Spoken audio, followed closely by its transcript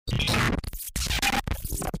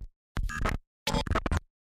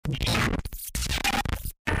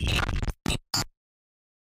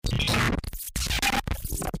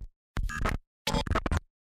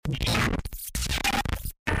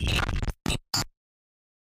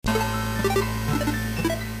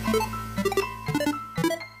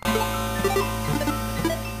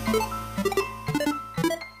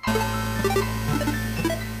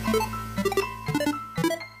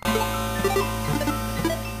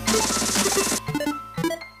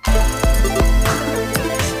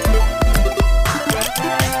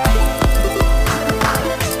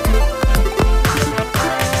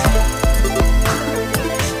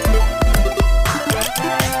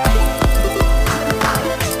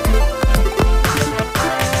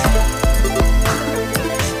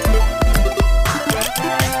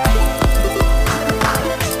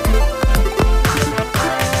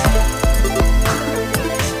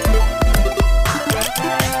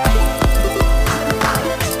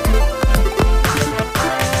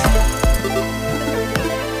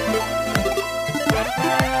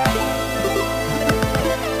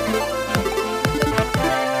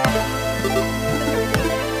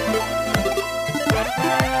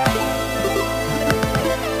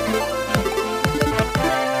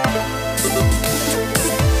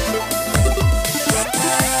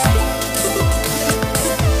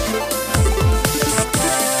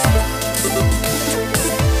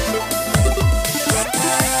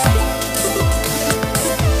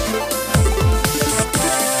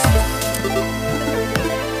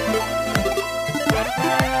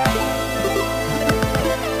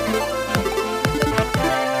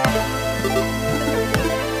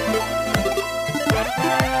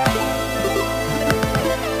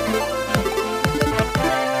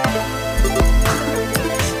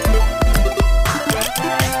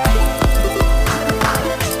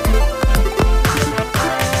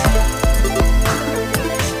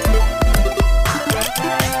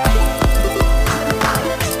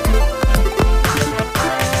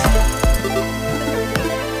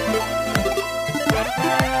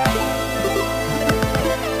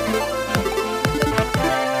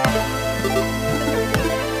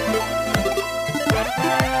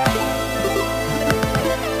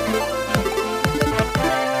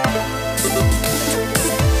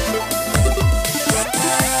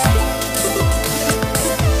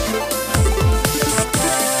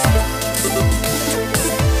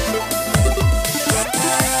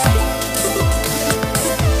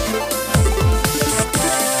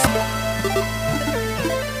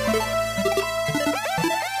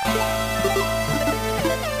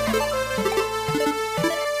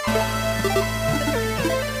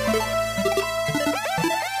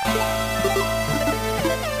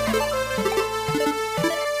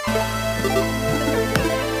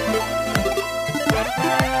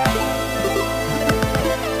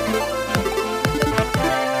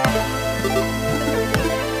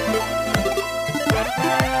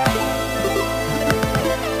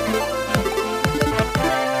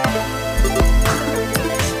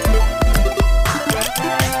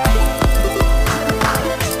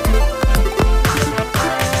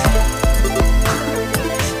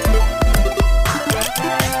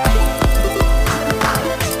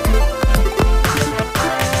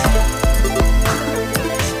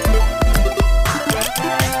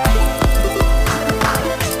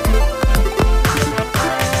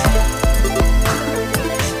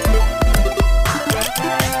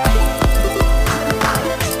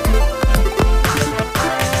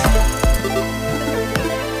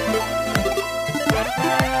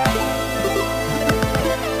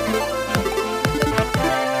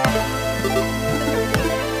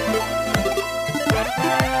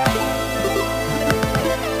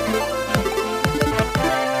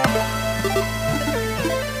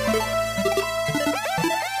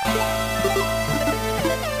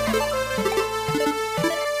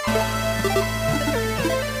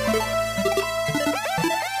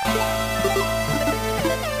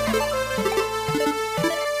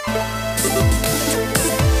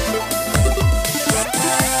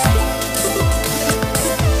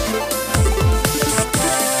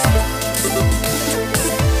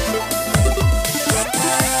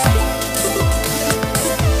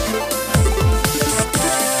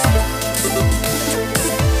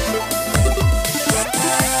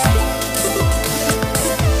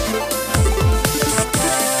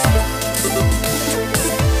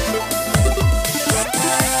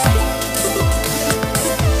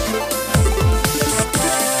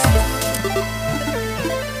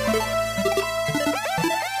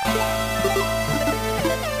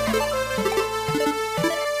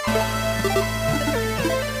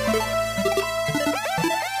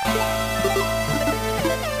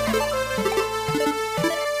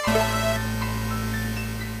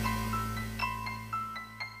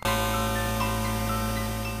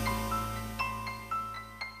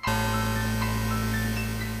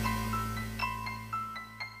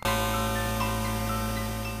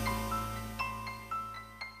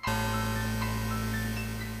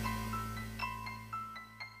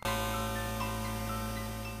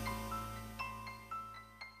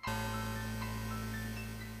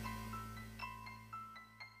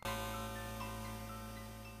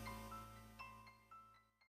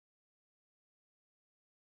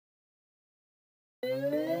You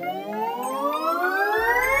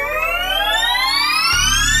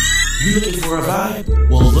looking for a vibe?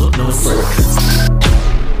 Well, look no further.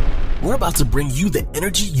 We're about to bring you the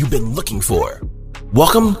energy you've been looking for.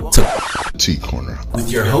 Welcome to T Corner with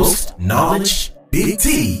your host, Knowledge Big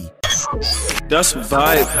T. That's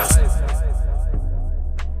vibe.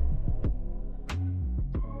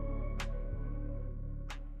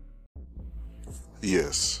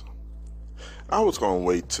 Yes. I was going to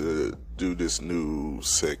wait to do this new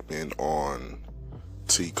segment on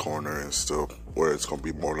T Corner and stuff, where it's going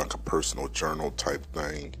to be more like a personal journal type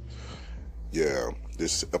thing. Yeah,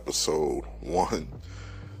 this episode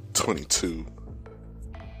 122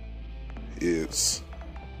 is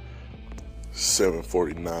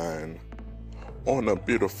 7:49 on a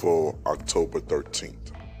beautiful October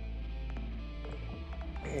 13th,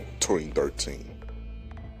 2013.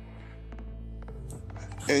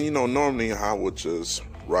 And normally I would just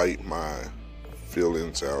write my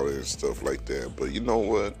feelings out and stuff like that. But you know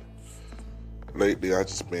what? Lately I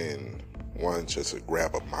just been wanting just to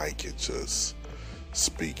grab a mic and just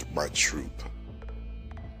speak my truth.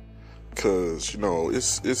 Cause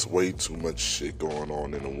it's way too much shit going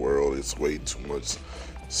on in the world. It's way too much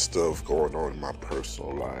stuff going on in my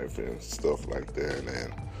personal life and stuff like that.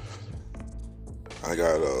 And I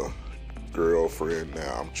got a girlfriend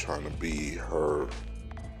now. I'm trying to be her,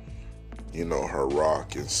 her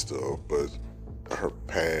rock and stuff, but her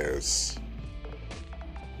past,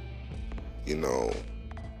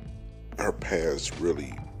 her past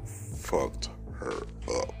really fucked her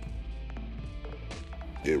up.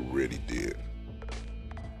 It really did.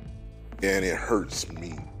 And it hurts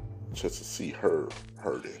me just to see her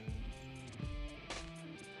hurting.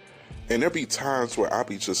 And there be times where I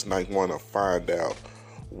be just like want to find out,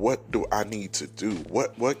 what do I need to do?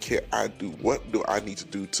 What can I do? What do I need to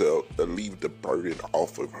do to alleviate the burden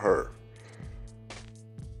off of her?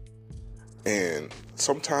 And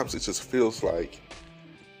sometimes it just feels like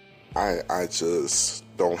I just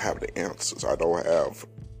don't have the answers. I don't have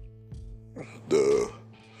the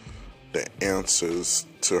answers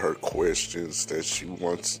to her questions that she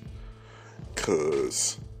wants,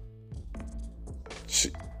 cause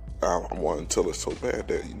I want to tell her so bad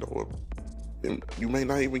that you may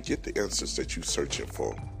not even get the answers that you're searching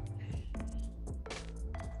for,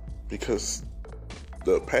 because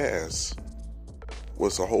the past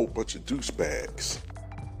was a whole bunch of douchebags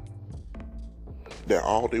that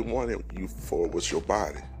all they wanted you for was your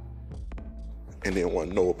body, and they didn't want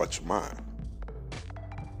to know about your mind.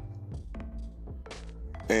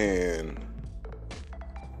 And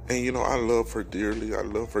I love her dearly,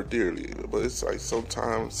 but it's like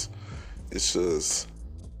sometimes it's just,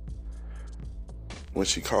 when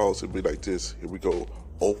she calls, it'll be like this. Here we go,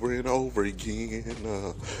 over and over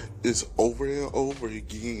again. It's over and over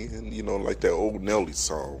again. Like that old Nelly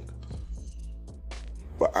song.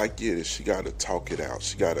 But I get it. She got to talk it out.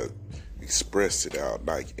 She got to express it out,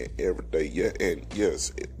 like every day. Yeah, and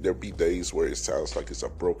yes, there'll be days where it sounds like it's a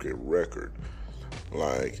broken record.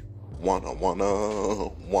 Like, wanna,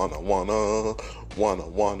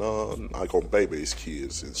 like on Baby's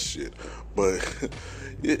Kids and shit. But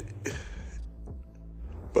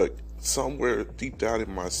But somewhere deep down in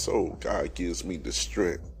my soul, God gives me the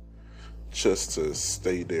strength just to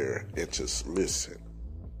stay there and just listen.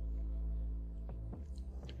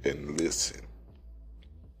 And listen.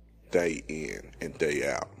 Day in and day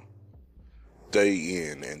out. Day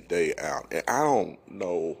in and day out. And I don't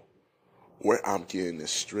know where I'm getting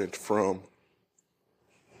this strength from.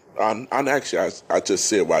 I just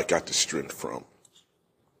said where I got the strength from.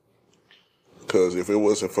 Because if it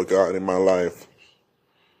wasn't for God in my life,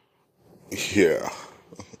 yeah,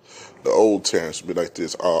 the old Terrence would be like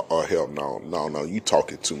this. Oh, hell no, you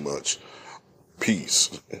talking too much. Peace.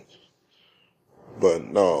 But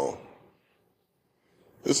no,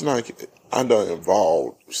 it's like I done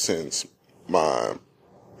evolved since my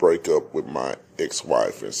breakup with my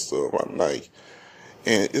ex-wife and stuff. I'm like,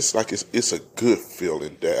 and it's like it's a good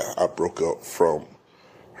feeling that I broke up from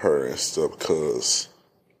her and stuff. Because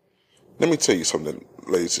let me tell you something,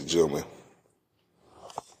 ladies and gentlemen.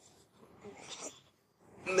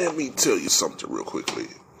 Let me tell you something real quickly.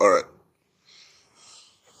 All right.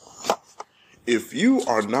 If you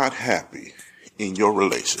are not happy in your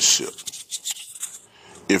relationship,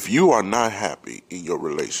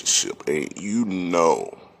 and you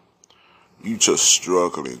just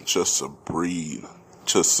struggling just to breathe,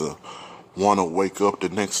 just to want to wake up the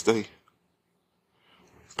next day,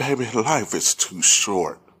 baby, life is too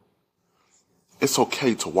short. It's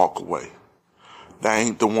okay to walk away. That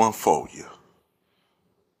ain't the one for you.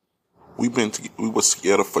 We were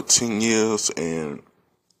together for 10 years, and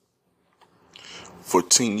for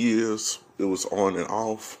 10 years, it was on and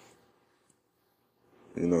off.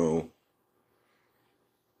 You know,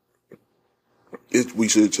 we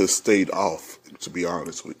should have just stayed off, to be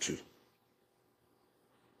honest with you.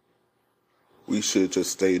 We should have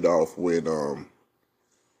just stayed off when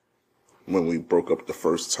we broke up the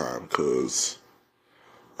first time, because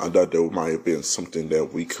I thought there might have been something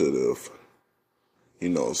that we could have,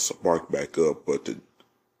 sparked back up, but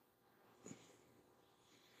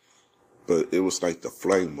it was like the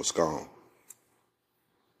flame was gone.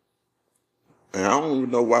 And I don't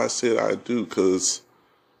even know why I said I do, because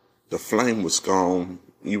the flame was gone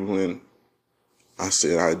even when I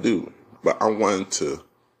said I do. But I wanted to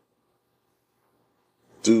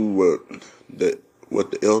do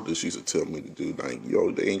what the elders used to tell me to do. Like,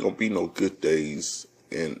 there ain't gonna be no good days,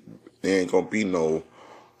 and there ain't gonna be no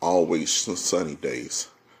always sunny days.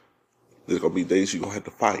 There's gonna be days you're gonna have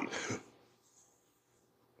to fight.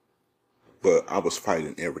 But I was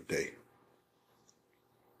fighting every day.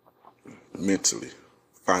 Mentally,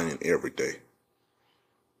 fighting every day.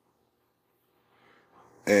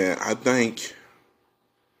 And I think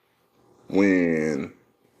when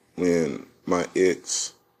my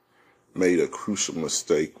ex made a crucial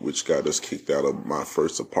mistake, which got us kicked out of my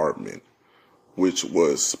first apartment, which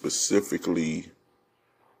was specifically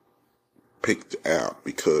picked out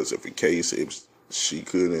because if she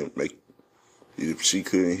couldn't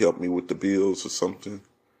help me with the bills or something,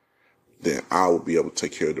 then I would be able to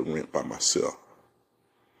take care of the rent by myself.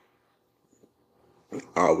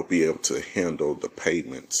 I would be able to handle the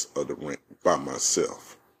payments of the rent by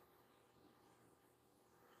myself.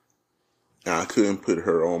 And I couldn't put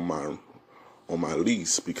her on my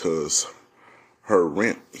lease because her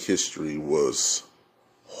rent history was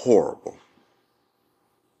horrible.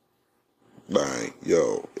 Like,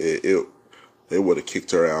 it would have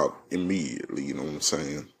kicked her out immediately, you know what I'm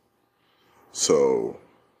saying? So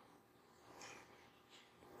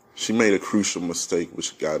she made a crucial mistake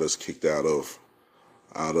which got us kicked out of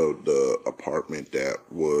the apartment that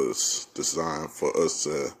was designed for us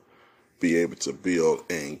to be able to build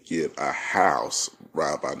and get a house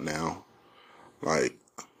right by now. Like,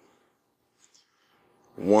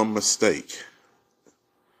 one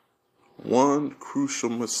crucial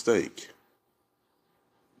mistake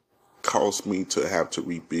caused me to have to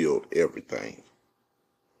rebuild everything.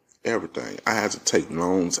 Everything. I had to take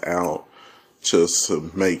loans out just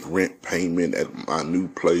to make rent payment at my new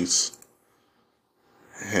place.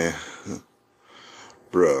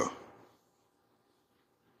 Bruh.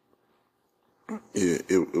 It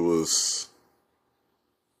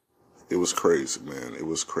was crazy, man. It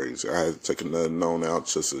was crazy. I had to take another loan out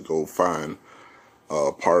just to go find an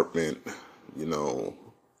apartment,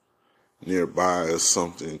 nearby or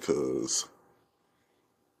something, because,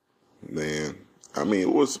 man, I mean,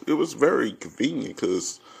 it was very convenient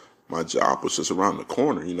because my job was just around the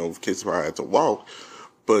corner, in case if I had to walk.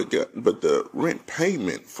 But the rent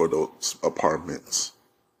payment for those apartments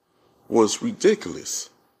was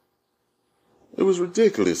ridiculous. It was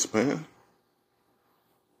ridiculous, man.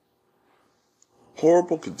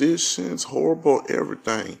 Horrible conditions, horrible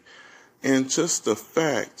everything. And just the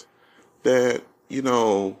fact that,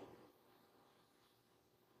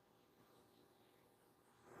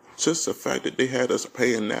 just the fact that they had us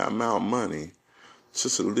paying that amount of money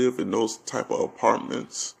just to live in those type of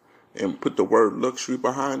apartments and put the word luxury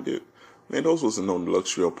behind it. Man, those wasn't no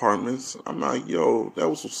luxury apartments. I'm like, that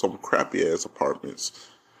was some crappy ass apartments.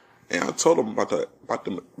 And I told them about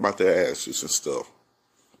their asses and stuff.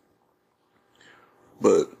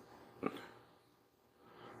 But,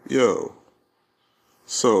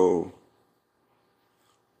 so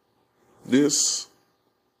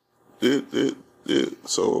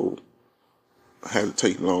so I had to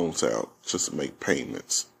take loans out just to make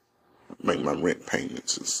my rent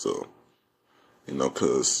payments and stuff.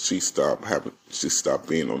 Cause she stopped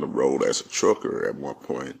being on the road as a trucker at one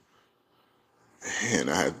point. And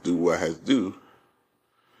I had to do what I had to do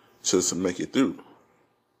just to make it through.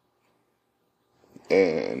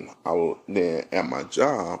 And then at my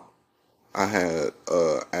job, I had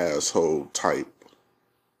a asshole type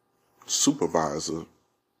supervisor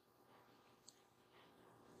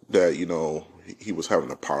that, he was having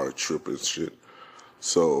a power trip and shit.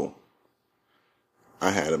 So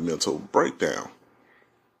I had a mental breakdown.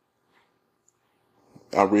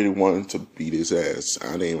 I really wanted to beat his ass.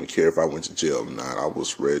 I didn't even care if I went to jail or not. I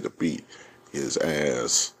was ready to beat his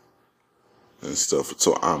ass and stuff.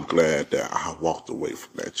 So I'm glad that I walked away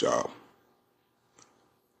from that job.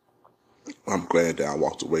 I'm glad that I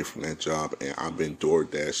walked away from that job, and I've been door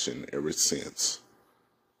dashing ever since.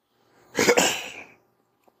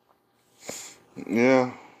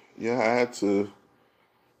 Yeah, I had to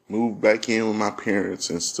moved back in with my parents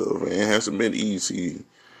and stuff. And it hasn't been easy,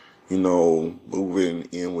 moving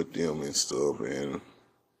in with them and stuff. And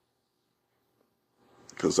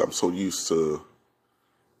because I'm so used to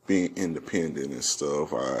being independent and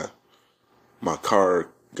stuff, my car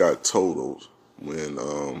got totaled when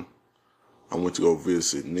I went to go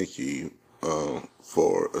visit Nikki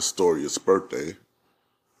for Astoria's birthday.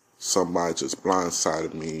 Somebody just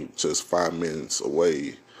blindsided me just 5 minutes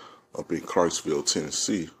away up in Clarksville,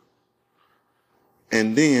 Tennessee.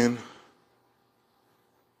 And then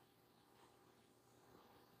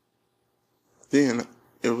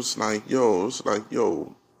it was like,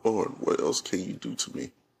 yo, Lord, what else can you do to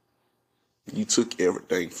me? You took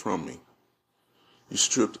everything from me. You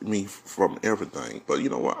stripped me from everything. But you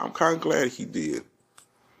know what? I'm kind of glad he did.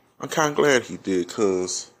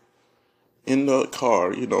 Because in the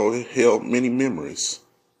car, it held many memories.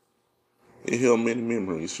 Like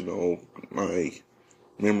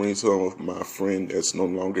memories of my friend that's no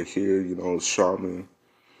longer here, Charmin.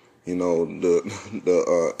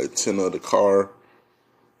 The antenna of the car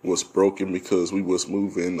was broken because we was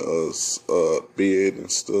moving a bed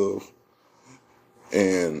and stuff.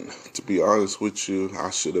 And to be honest with you,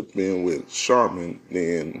 I should have been with Charmin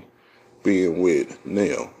than being with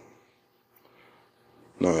Nell.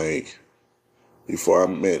 Like, before I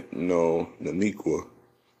met, Naniqua,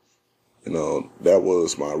 that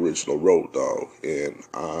was my original road dog. And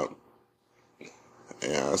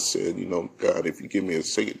I said, God, if you give me a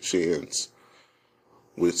second chance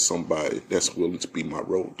with somebody that's willing to be my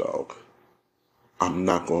road dog, I'm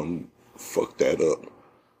not going to fuck that up.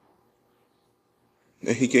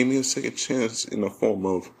 And he gave me a second chance in the form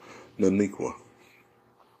of Naniqua.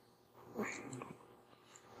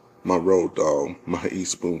 My road dog, my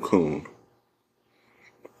East Boone Coon.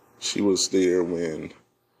 She was there when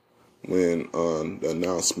the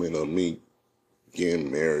announcement of me getting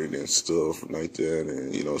married and stuff like that,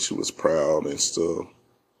 and she was proud and stuff.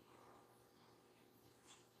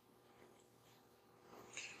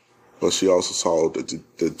 But she also saw the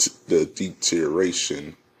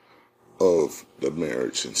deterioration of the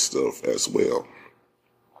marriage and stuff as well.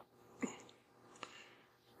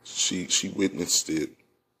 She witnessed it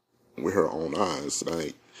with her own eyes,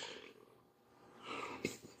 like.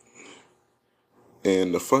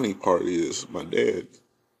 And the funny part is, my dad,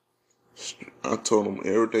 I told him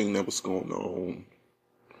everything that was going on,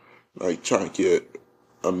 like trying to get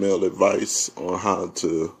a male advice on how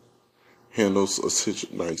to handle a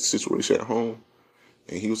situation at home.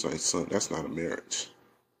 And he was like, son, that's not a marriage.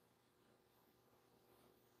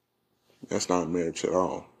 That's not a marriage at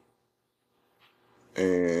all.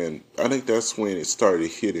 And I think that's when it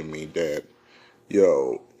started hitting me that,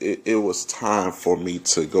 it was time for me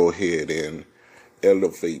to go ahead and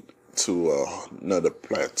elevate to another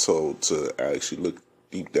plateau, to actually look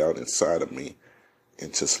deep down inside of me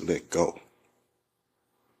and just let go.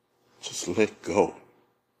 Just let go.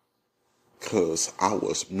 Because I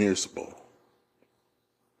was miserable.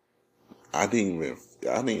 I didn't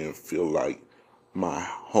even feel like my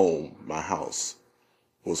house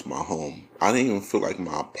was my home. I didn't even feel like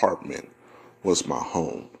my apartment was my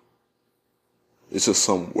home. It's just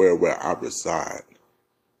somewhere where I reside.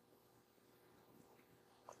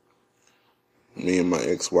 Me and my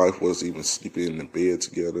ex-wife wasn't even sleeping in the bed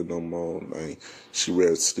together no more. Like, she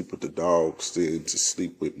rather sleep with the dogs than to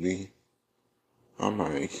sleep with me. I'm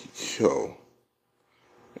like, yo.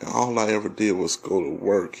 And all I ever did was go to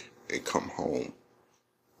work and come home.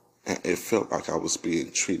 And it felt like I was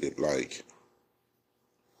being treated like,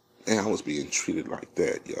 I was being treated like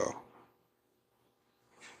that, y'all.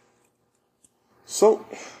 So,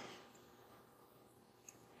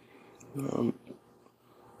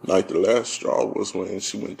 like the last straw was when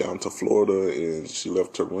she went down to Florida and she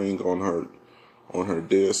left her ring on her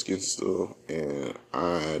desk and stuff. And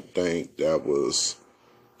I think that was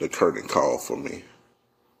the curtain call for me.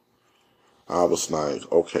 I was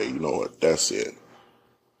like, okay, you know what? That's it.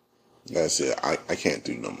 I can't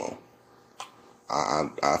do no more.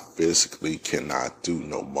 I physically cannot do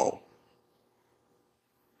no more.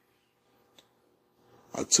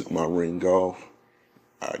 I took my ring off.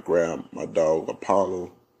 I grabbed my dog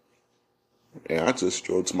Apollo, and I just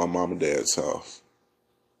drove to my mom and dad's house.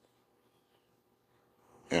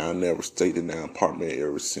 And I never stayed in that apartment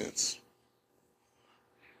ever since.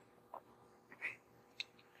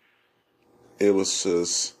 It was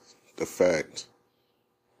just the fact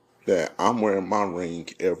that I'm wearing my ring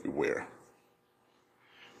everywhere.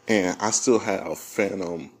 And I still have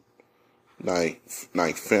phantom, like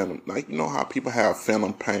phantom, you know how people have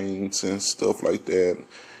phantom pains and stuff like that.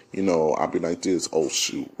 I'll be like this, oh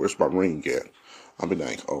shoot, where's my ring at? I'll be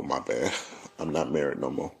like, oh my bad, I'm not married no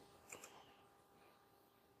more.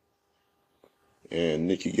 And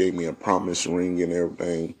Nikki gave me a promise ring and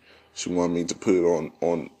everything. She wanted me to put it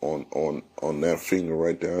on that finger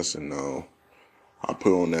right there. I said no. I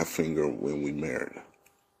put on that finger when we married.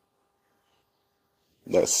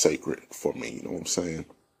 That's sacred for me, you know what I'm saying?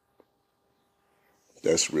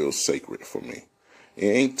 That's real sacred for me. It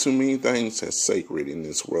ain't too many things that's sacred in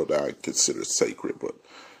this world that I consider sacred, but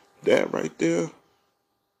that right there,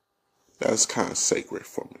 that's kind of sacred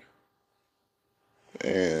for me.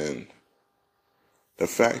 And the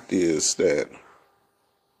fact is that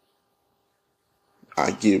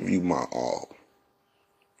I give you my all,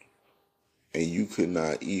 and you could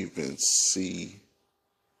not even see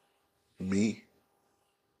me.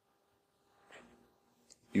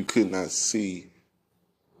 You could not see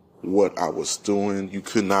what I was doing. You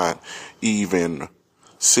could not even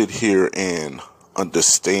sit here and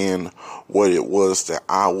understand what it was that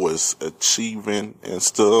I was achieving and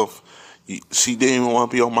stuff. She didn't even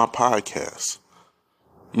want to be on my podcast.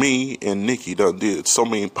 Me and Nikki done did so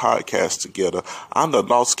many podcasts together. I done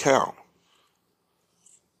lost count.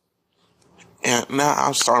 And now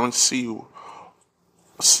I'm starting to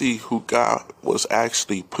see who God was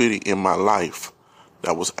actually putting in my life.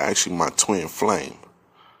 That was actually my twin flame.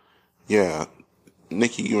 Yeah,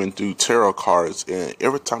 Nikki even do tarot cards, and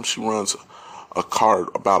every time she runs a card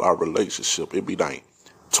about our relationship, it'd be like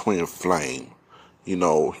twin flame,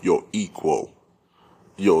 your equal,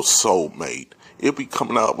 your soulmate. It'd be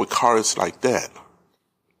coming out with cards like that.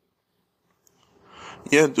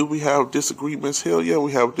 Yeah, do we have disagreements? Hell yeah,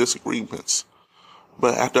 we have disagreements.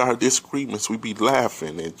 But after our disagreements, we be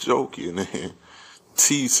laughing and joking and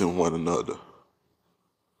teasing one another.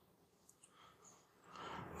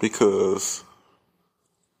 Because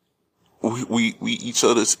we each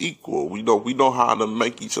other's equal. We know how to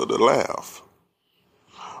make each other laugh.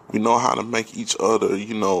 We know how to make each other,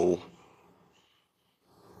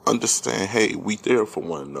 understand, hey, we there for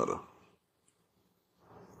one another.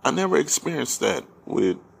 I never experienced that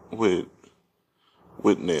with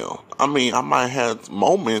Nell. I mean, I might have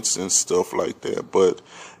moments and stuff like that, but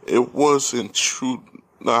it wasn't true.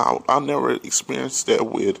 No, I never experienced that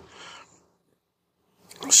with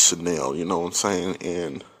Chanel, you know what I'm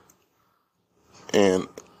saying? And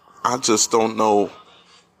I just don't know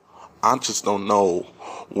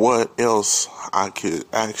what else I could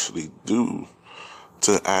actually do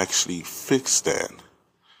to actually fix that.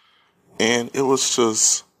 And it was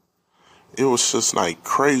just like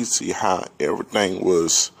crazy how everything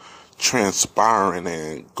was transpiring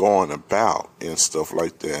and going about and stuff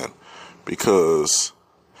like that. Because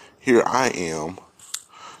here I am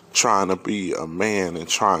trying to be a man and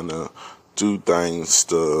trying to do things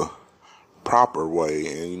the proper way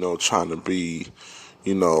and, trying to be,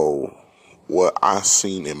 what I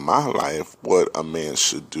seen in my life, what a man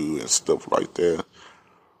should do and stuff like that.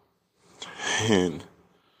 And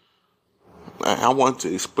I want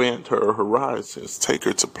to expand her horizons, take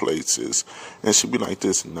her to places, and she'd be like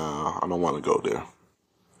this, nah, I don't want to go there.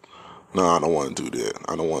 No, I don't want to do that.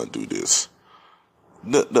 I don't want to do this.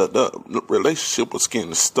 The relationship was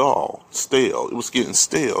getting stale. It was getting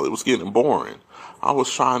stale. It was getting boring. I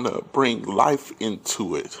was trying to bring life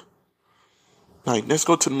into it. Like, let's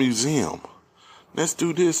go to the museum. Let's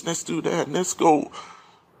do this. Let's do that. Let's go.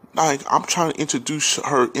 Like, I'm trying to introduce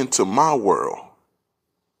her into my world.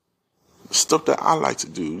 Stuff that I like to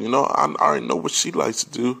do. I already know what she likes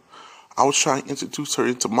to do. I was trying to introduce her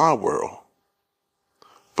into my world.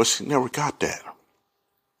 But she never got that.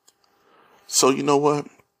 So, you know what?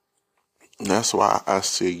 That's why I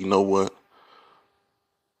said, you know what?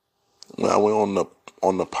 When I went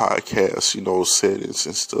on the podcast, settings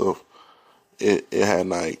and stuff, it had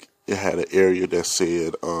an area that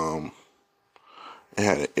said,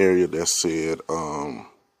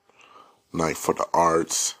 like for the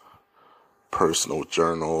arts, personal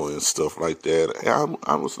journal and stuff like that. And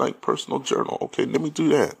I was like, personal journal. Okay, let me do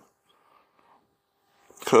that.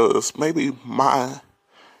 Because maybe my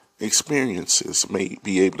experiences may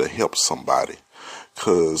be able to help somebody.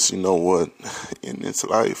 Because, you know what? In this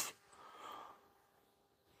life,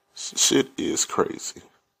 shit is crazy.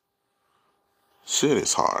 Shit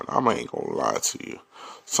is hard. I ain't gonna lie to you.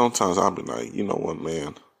 Sometimes I'll be like, you know what,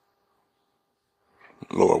 man?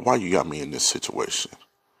 Lord, why you got me in this situation?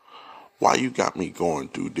 Why you got me going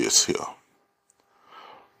through this here?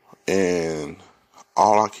 And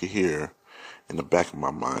all I can hear in the back of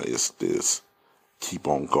my mind is this: keep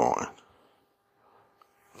on going.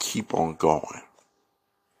 Keep on going.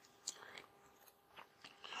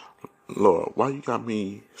 Lord, why you got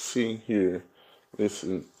me sitting here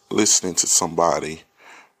listening to somebody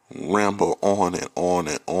ramble on and on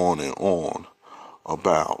and on and on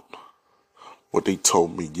about what they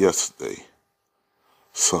told me yesterday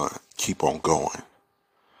Son, keep on going.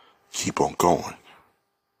 Keep on going.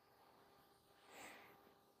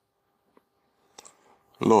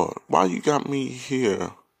 Lord, why you got me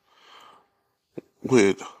here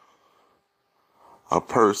with a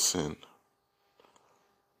person?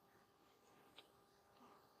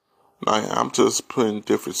 Like, I'm just putting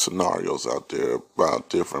different scenarios out there about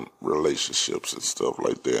different relationships and stuff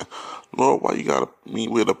like that. Lord, why you gotta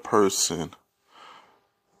meet with a person?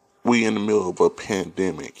 We in the middle of a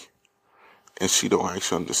pandemic, and she don't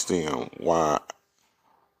actually understand why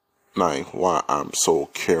I'm so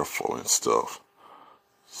careful and stuff.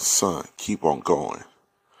 Son, keep on going.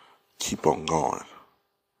 Keep on going.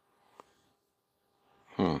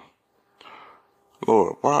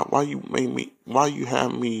 Lord, why you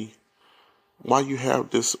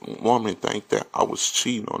have this woman think that I was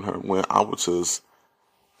cheating on her when I was just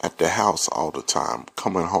at the house all the time,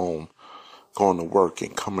 coming home, going to work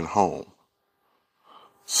and coming home?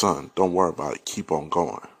 Son, don't worry about it. Keep on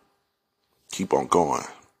going. Keep on going.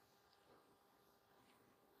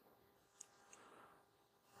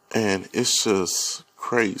 And it's just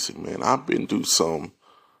crazy, man. I've been through some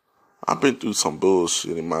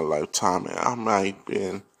bullshit in my lifetime, and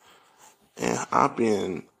I've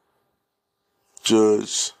been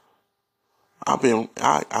judged.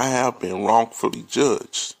 I have been wrongfully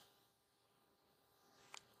judged.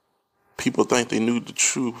 People think they knew the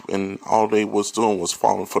truth, and all they was doing was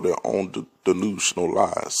falling for their own delusional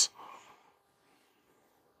lies.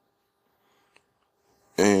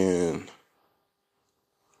 And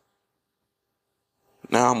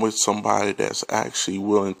now I'm with somebody that's actually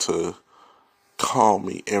willing to call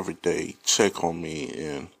me every day, check on me,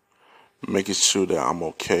 and making sure that I'm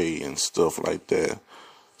okay and stuff like that.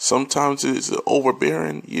 Sometimes it's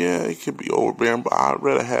overbearing. Yeah, it can be overbearing, but I'd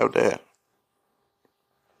rather have that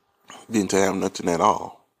than to have nothing at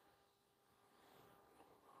all.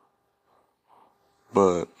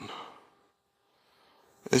 But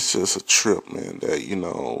it's just a trip, man, that,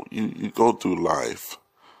 you go through life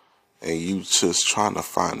and you just trying to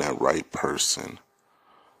find that right person.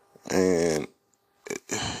 And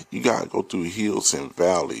you gotta go through hills and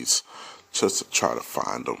valleys just to try to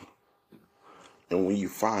find them. And when you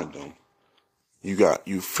find them, you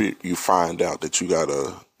find out that you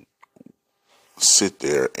gotta sit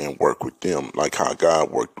there and work with them like how God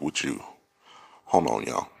worked with you. Hold on,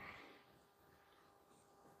 y'all.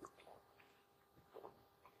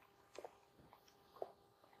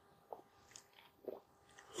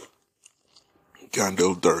 Got a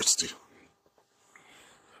little thirsty.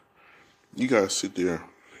 You gotta sit there,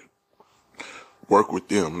 work with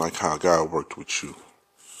them like how God worked with you.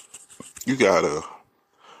 You gotta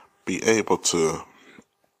be able to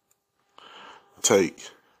take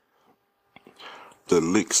the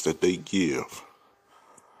licks that they give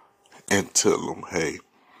and tell them, hey,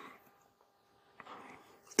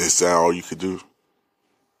 is that all you could do?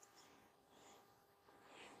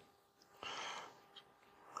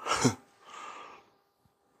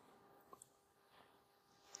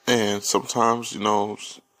 And sometimes,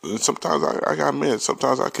 sometimes I gotta admit,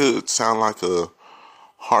 sometimes I could sound like a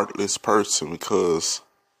heartless person because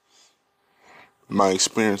my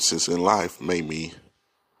experiences in life made me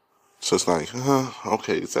just like,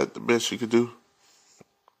 okay, is that the best you could do?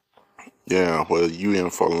 Yeah, well, you in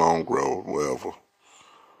for a long road, whatever.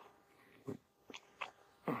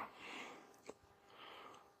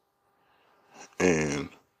 And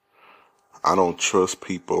I don't trust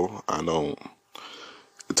people.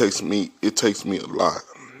 It takes me a lot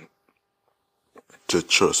to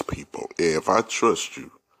trust people. If I trust you,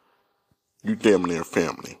 you damn near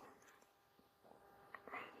family.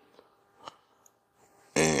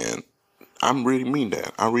 And I really mean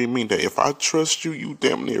that. I really mean that. If I trust you, you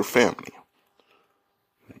damn near family.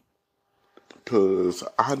 Because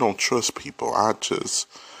I don't trust people. I just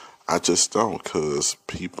don't. Because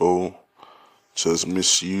people just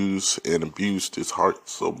misuse and abuse this heart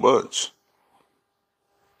so much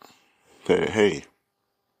that, hey,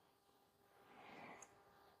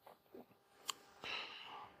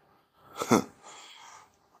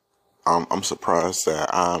 I'm surprised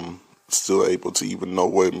that I'm still able to even know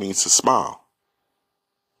what it means to smile.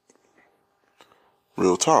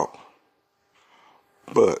 Real talk.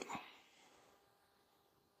 But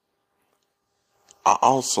I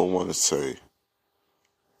also want to say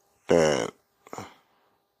that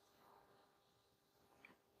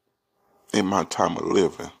in my time of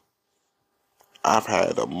living, I've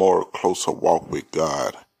had a more closer walk with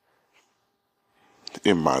God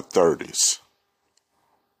in my 30s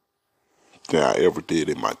than I ever did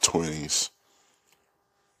in my 20s,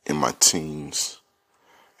 in my teens,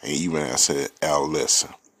 and even as an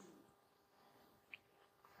adolescent.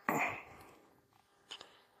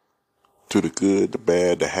 through the good, the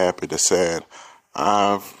bad, the happy, the sad,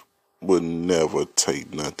 I would never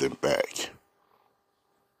take nothing back.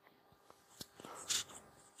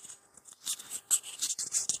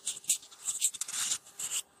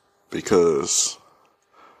 Because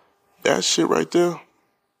that shit right there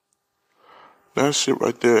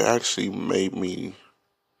actually made me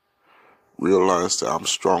realize that I'm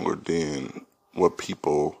stronger than what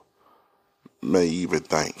people may even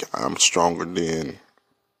think. I'm stronger than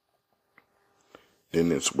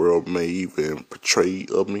this world may even portray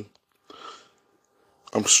of me.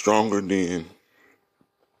 I'm stronger than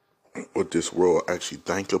what this world actually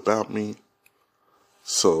think about me.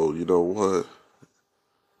 So, you know what?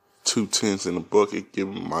 2 tens in a bucket, give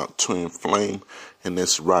me my twin flame, and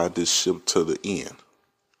let's ride this ship to the end.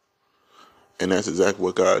 And that's exactly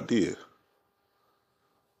what God did.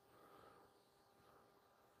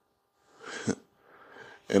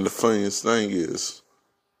 And the funniest thing is,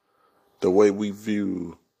 the way we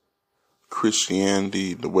view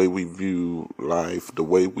Christianity, the way we view life, the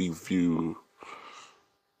way we view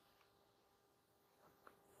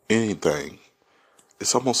anything,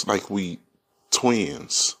 it's almost like we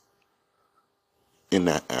twins in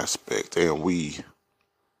that aspect, and we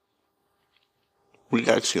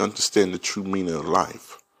actually understand the true meaning of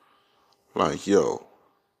life. Like, yo,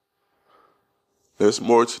 there's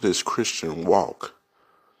more to this Christian walk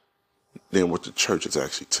than what the church is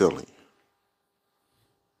actually telling you.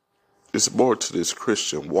 It's more to this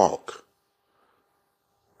Christian walk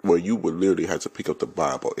where you would literally have to pick up the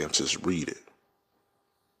Bible and just read it.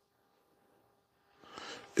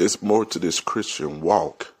 It's more to this Christian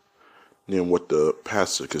walk than what the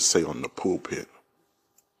pastor could say on the pulpit.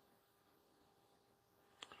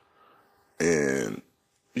 And,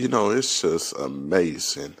 you know, it's just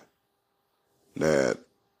amazing that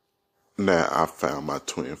I found my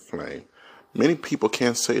twin flame. Many people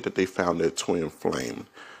can't say that they found their twin flame,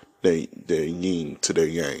 their yin to their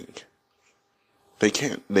yang. They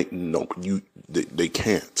can't. They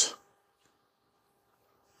can't.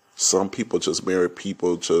 Some people just marry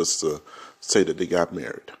people just to say that they got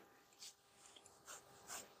married.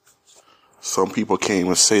 Some people can't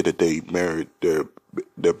even say that they married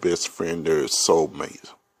their best friend, their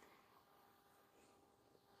soulmate.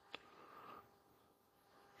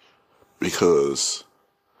 Because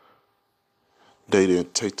they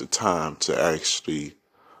didn't take the time to actually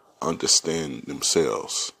understand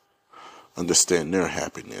themselves, understand their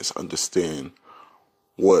happiness, understand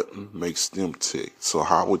what makes them tick. So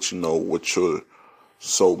how would you know what your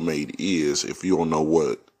soulmate is if you don't know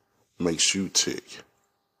what makes you tick?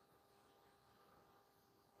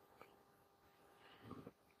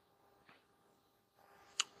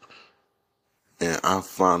 And I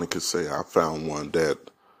finally could say I found one that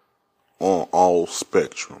on all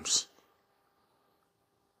spectrums,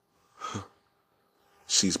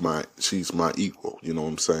 she's my equal, you know what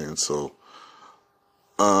I'm saying? So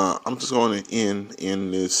I'm just going to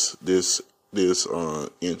end this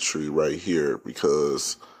entry right here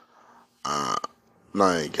because I'm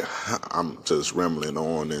just rambling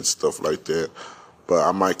on and stuff like that. But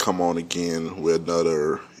I might come on again with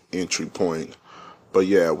another entry point. But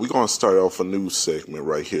yeah, we're going to start off a new segment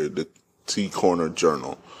right here, the T Corner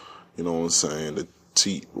Journal. You know what I'm saying? It's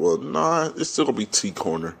still going to be T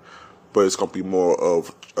Corner, but it's going to be more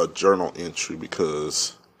of a journal entry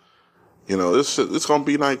because, you know, it's going to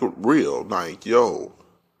be like real, like, yo.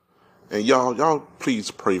 And y'all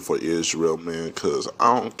please pray for Israel, man, because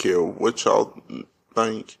I don't care what y'all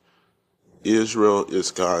think. Israel is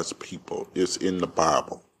God's people. It's in the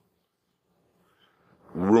Bible.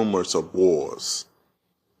 Rumors of wars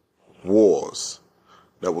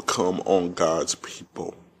that will come on God's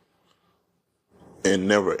people and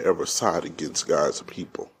never ever side against God's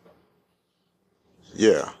people.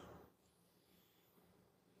 Yeah.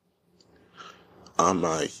 I'm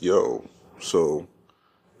like, yo, so,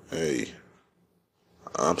 hey,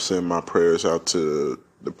 I'm sending my prayers out to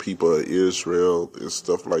the people of Israel and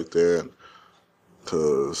stuff like that,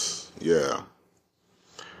 because, yeah,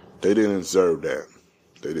 they didn't deserve that.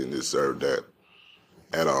 They didn't deserve that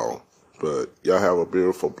at all. But y'all have a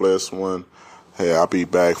beautiful, blessed one. Hey, I'll be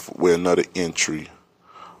back with another entry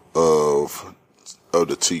of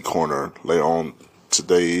the T Corner later on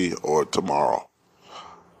today or tomorrow.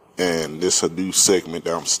 And this is a new segment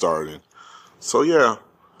that I'm starting. So yeah,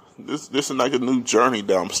 this is like a new journey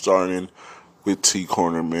that I'm starting with T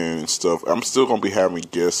Corner, man, and stuff. I'm still gonna be having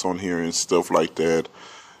guests on here and stuff like that,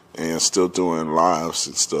 and still doing lives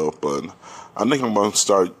and stuff. But I think I'm gonna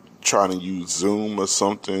start trying to use Zoom or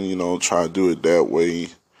something, you know, try to do it that way,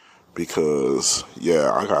 because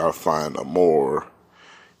yeah, I gotta find a more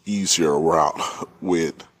easier route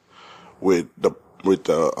with with the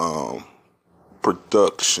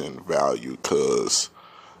production value, cause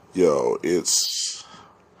it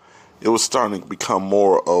was starting to become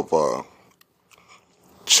more of a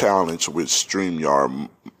challenge with StreamYard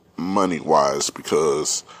money wise,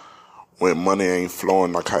 because when money ain't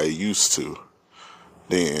flowing like how it used to,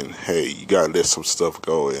 then hey, you gotta let some stuff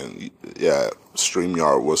go. And yeah,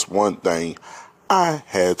 StreamYard was one thing I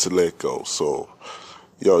had to let go. So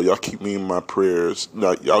y'all keep me in my prayers.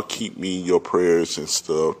 Y'all keep me in your prayers and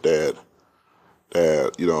stuff, that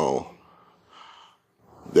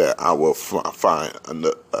that I will find an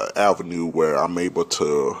avenue where I'm able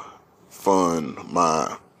to fund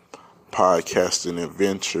my podcasting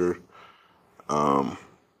adventure.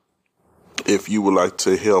 If you would like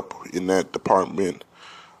to help in that department,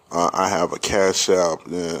 I have a Cash App.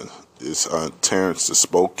 It's Terrence the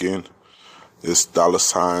Spoken. It's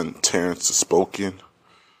 $ Terrence the Spoken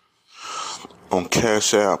on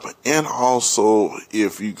Cash App. And also,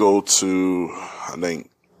 if you go to, I think,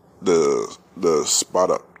 the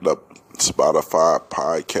Spotify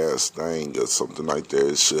podcast thing or something like that,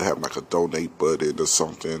 it should have like a donate button or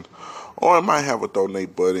something. Or it might have a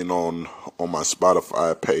donate button on my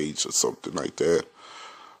Spotify page or something like that.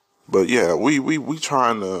 But yeah, we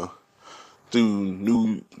trying to do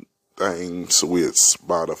new things with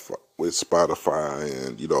Spotify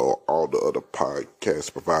and all the other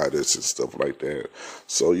podcast providers and stuff like that.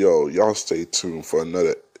 So y'all stay tuned for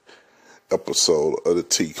another episode of the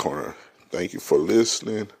T Corner. Thank you for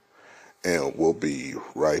listening, and we'll be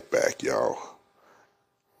right back, y'all.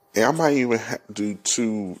 And I might even do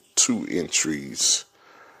two entries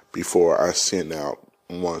before I send out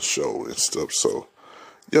one show and stuff. So,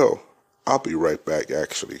 I'll be right back,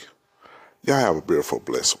 actually. Y'all have a beautiful,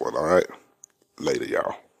 blessed one, all right? Later,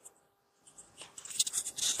 y'all.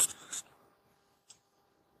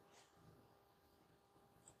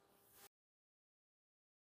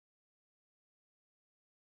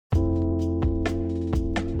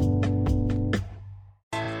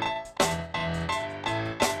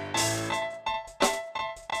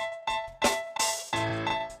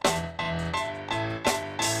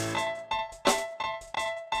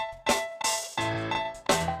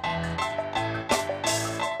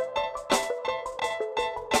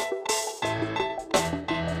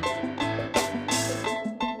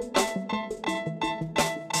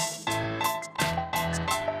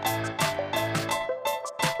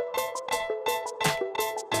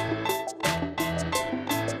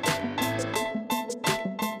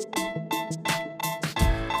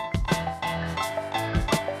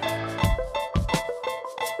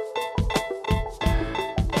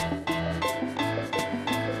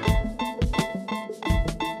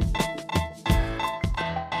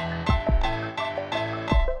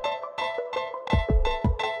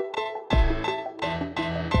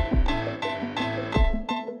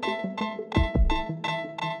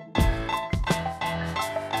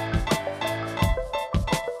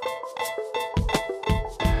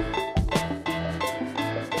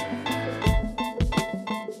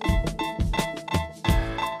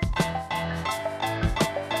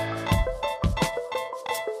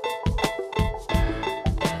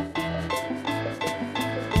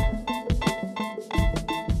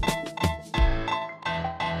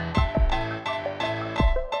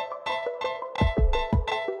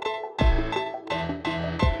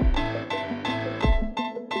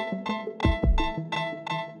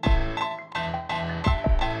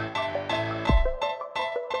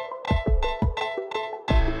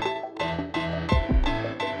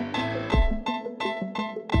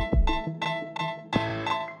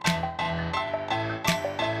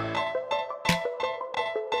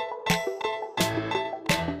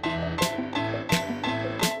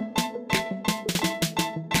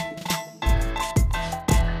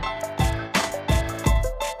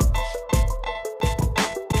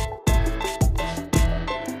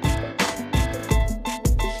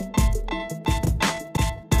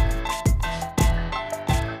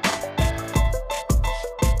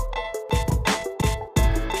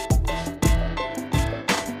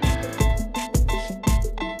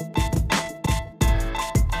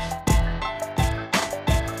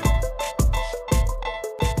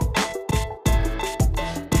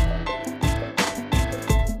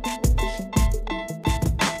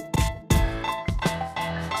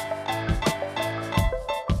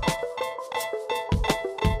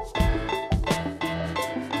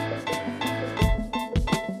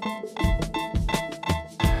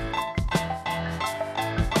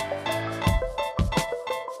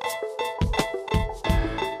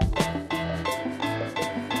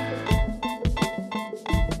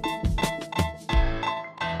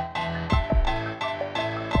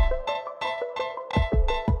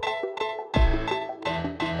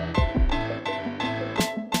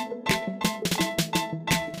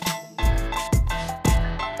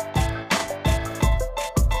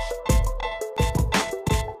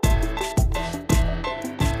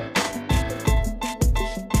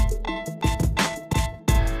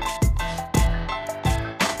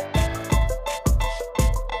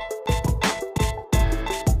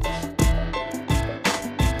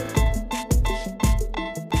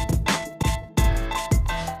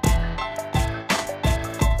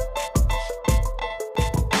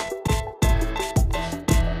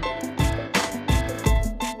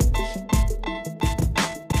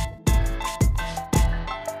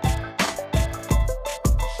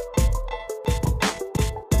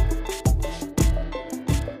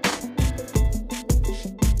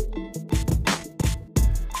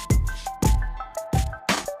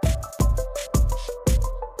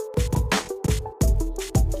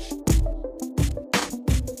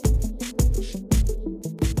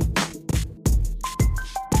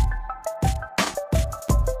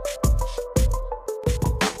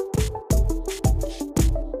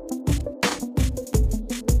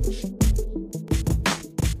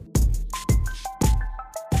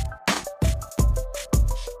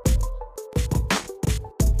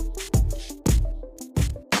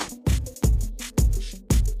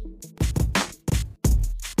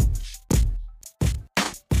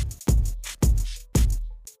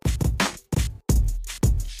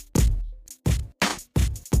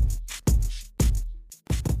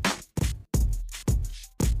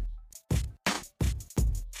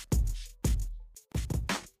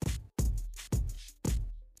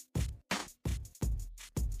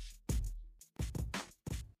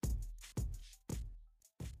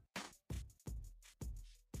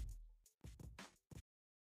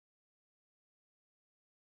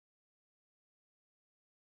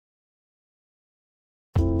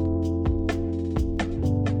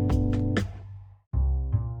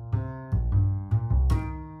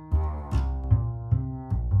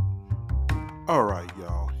 All right,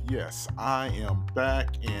 y'all. Yes, I am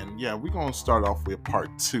back, and yeah, we're gonna start off with part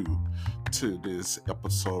 2 to this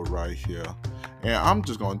episode right here. And I'm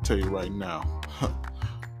just gonna tell you right now,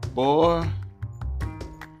 boy,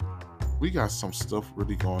 we got some stuff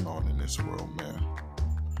really going on in this world, man.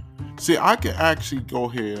 See, I can actually go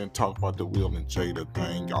ahead and talk about the Will and Jada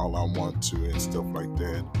thing all I want to and stuff like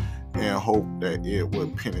that, and hope that it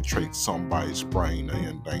would penetrate somebody's brain or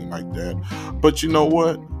anything like that. But you know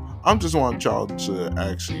what? I'm just want y'all to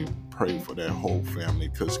actually pray for that whole family,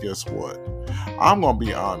 because guess what? I'm gonna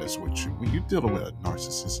be honest with you. When you're dealing with a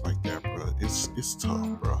narcissist like that, bro, it's tough,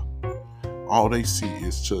 bro. All they see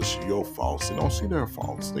is just your faults. They don't see their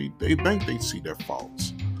faults. They think they see their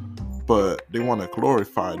faults, but they want to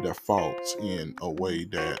glorify their faults in a way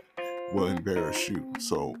that will embarrass you.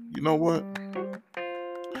 So you know what?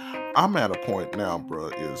 I'm at a point now,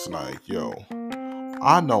 bro. It's like, yo,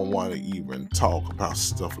 I don't want to even talk about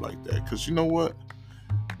stuff like that, because you know what,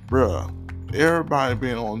 bruh, everybody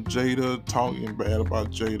been on Jada, talking bad about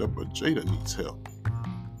Jada, but Jada needs help.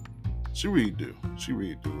 She really do.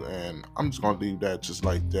 And I'm just going to leave that just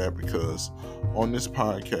like that, because on this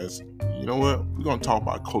podcast, you know what, we're going to talk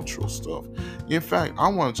about cultural stuff. In fact, I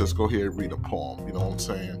want to just go ahead and read a poem, you know what I'm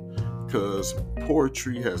saying? Because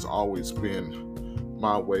poetry has always been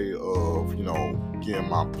my way of, getting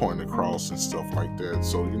my point across and stuff like that.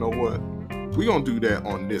 So you know what? We're gonna do that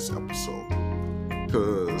on this episode.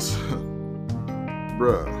 Cause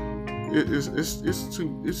bruh,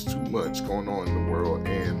 it's too much going on in the world,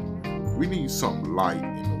 and we need some light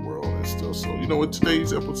in the world and stuff. So you know what,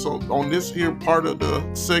 today's episode on this here part of the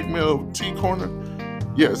segment of T Corner,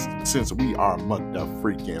 yes, since we are mother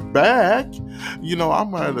freaking back,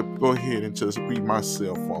 I'm gonna go ahead and just be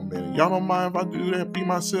myself for a minute. Y'all don't mind if I do that, be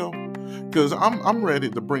myself? Because I'm ready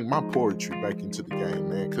to bring my poetry back into the game,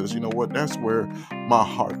 man. Because you know what? That's where my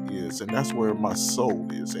heart is, and that's where my soul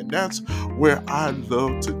is, and that's where I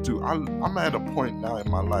love to do. I'm at a point now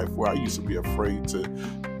in my life where I used to be afraid to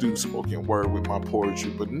do spoken word with my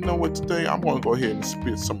poetry. But you know what? Today, I'm going to go ahead and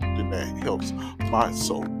spit something that helps my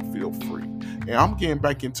soul feel free. And I'm getting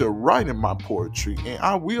back into writing my poetry, and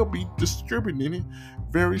I will be distributing it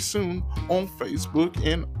very soon on Facebook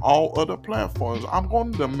and all other platforms. I'm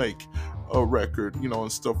going to make a record,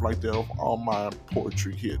 and stuff like that of all my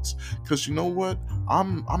poetry hits. Because you know what?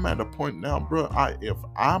 I'm at a point now, bro. If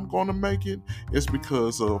I'm going to make it, it's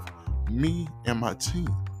because of me and my team.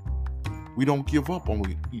 We don't give up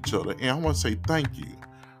on each other. And I want to say thank you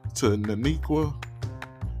to Naniqua.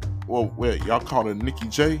 Well, y'all call her Nikki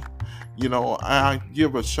J. I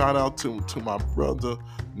give a shout out to my brother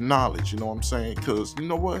Knowledge, you know what I'm saying? Because you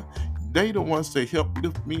know what? They the ones that help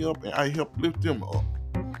lift me up, and I help lift them up.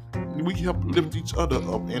 We help lift each other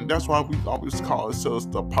up, and that's why we always call ourselves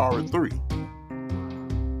the Power of Three.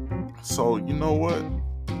 So you know what?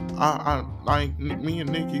 I like me and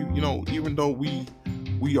Nikki, even though we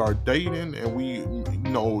are dating and we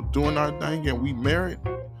doing our thing and we married.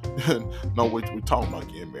 No, we talking about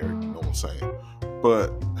getting married, you know what I'm saying? But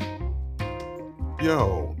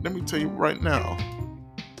yo, let me tell you right now,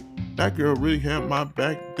 that girl really had my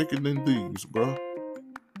back thicker than these, bro.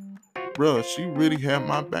 Bruh, she really had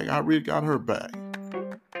my back. I really got her back.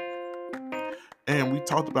 And we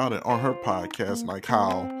talked about it on her podcast, like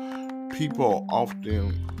how people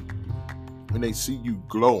often, when they see you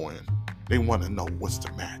glowing, they want to know what's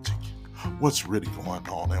the magic, what's really going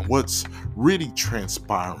on, and what's really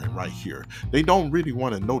transpiring right here. They don't really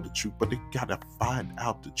want to know the truth, but they got to find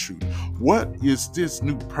out the truth. What is this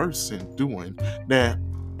new person doing that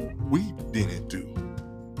we didn't do?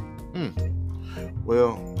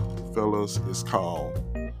 Well, fellas, it's called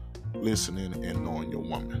listening and knowing your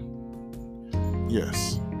woman.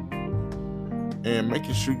 Yes. And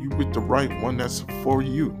making sure you with the right one that's for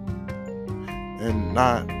you and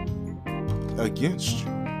not against you.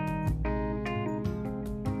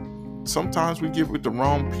 Sometimes we get with the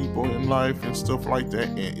wrong people in life and stuff like that,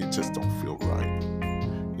 and it just don't feel right.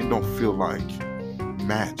 It don't feel like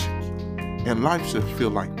magic. And life should feel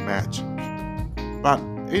like magic. About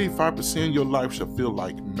 85% of your life should feel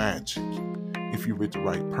like magic if you're with the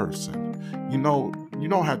right person. You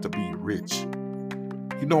don't have to be rich.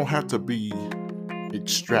 You don't have to be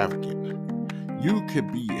extravagant. You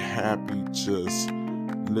could be happy just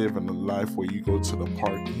living a life where you go to the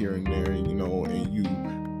park here and there, and you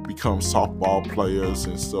become softball players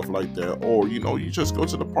and stuff like that. Or, you just go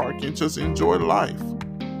to the park and just enjoy life.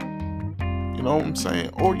 You know what I'm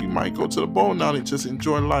saying? Or you might go to the bowling alley and just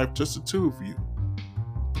enjoy life, just the two of you.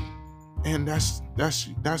 And that's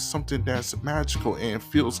something that's magical and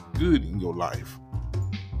feels good in your life.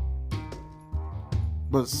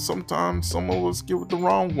 But sometimes some of us get with the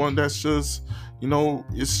wrong one. That's just,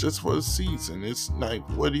 it's just for a season. It's like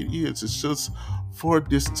what it is. It's just for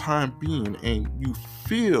this time being. And you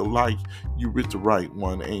feel like you're with the right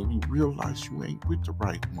one, and you realize you ain't with the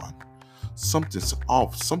right one. Something's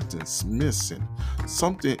off. Something's missing.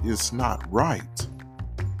 Something is not right.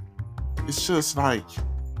 It's just like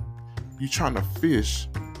you're trying to fish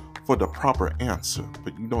for the proper answer,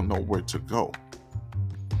 but you don't know where to go.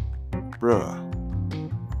 Bruh,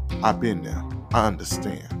 I've been there. I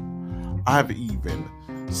understand. I've even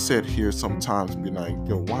sat here sometimes and be like,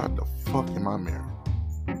 yo, why the fuck am I married?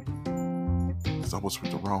 Because I was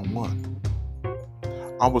with the wrong one.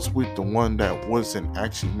 I was with the one that wasn't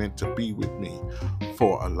actually meant to be with me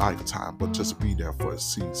for a lifetime, but just be there for a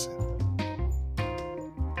season.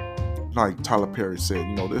 Like Tyler Perry said,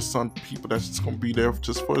 there's some people that's just going to be there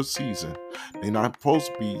just for a season. They're not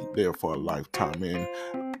supposed to be there for a lifetime. And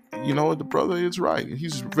the brother is right.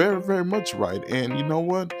 He's very, very much right. And you know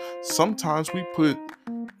what? Sometimes we put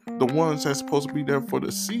the ones that's supposed to be there for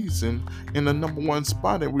the season in the number one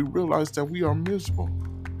spot, and we realize that we are miserable.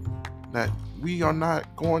 That we're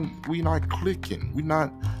not clicking. We're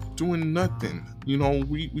not doing nothing.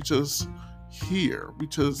 We just here. We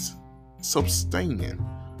just sustaining.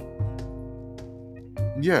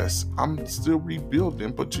 Yes, I'm still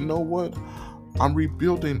rebuilding, but you know what? I'm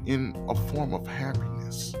rebuilding in a form of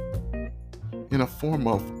happiness, in a form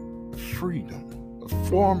of freedom, a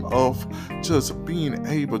form of just being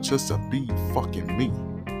able just to be fucking me.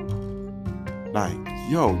 Like,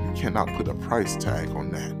 yo, you cannot put a price tag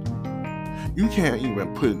on that. You can't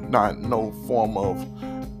even put no form of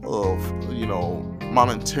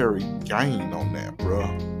monetary gain on that,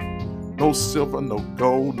 bruh. No silver, no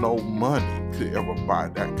gold, no money could ever buy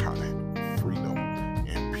that kind of freedom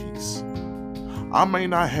and peace. I may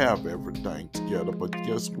not have everything together, but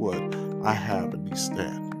guess what? I have at least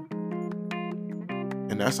that.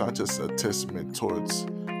 And that's not just a testament towards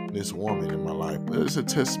this woman in my life, but it's a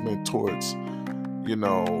testament towards,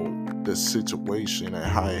 the situation and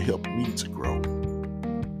how it helped me to grow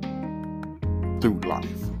through life.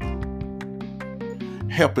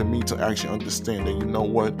 Helping me to actually understand that, you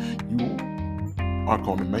are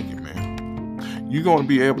going to make it, man. You're going to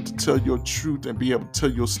be able to tell your truth and be able to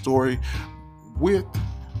tell your story with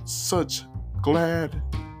such gladness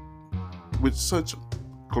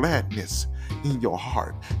in your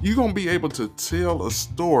heart. You're going to be able to tell a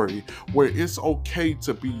story where it's okay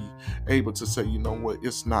to be able to say,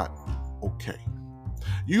 it's not okay.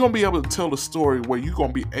 You're going to be able to tell a story where you're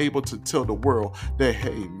going to be able to tell the world that,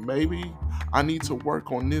 hey, maybe I need to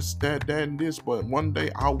work on this, that, and this, but one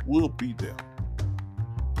day I will be there.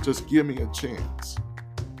 Just give me a chance.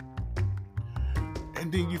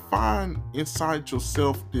 And then you find inside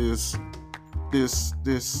yourself this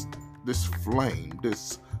flame,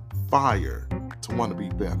 this fire to want to be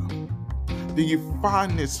better. Then you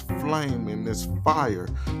find this flame and this fire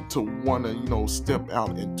to want to, step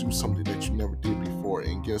out and do something that you never did before.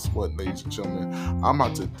 And guess what, ladies and gentlemen? I'm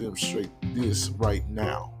about to demonstrate this right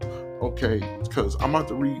now. Okay? Because I'm about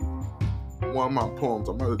to read one of my poems.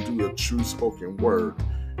 I'm about to do a true spoken word.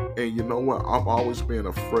 And you know what? I've always been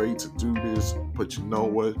afraid to do this. But you know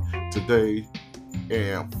what? Today,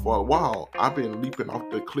 and for a while, I've been leaping off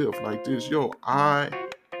the cliff like this. Yo, I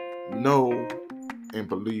know and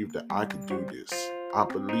believe that I can do this. I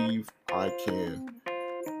believe I can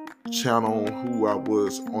channel who I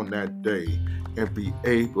was on that day and be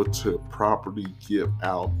able to properly give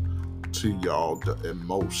out to y'all the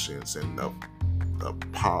emotions and the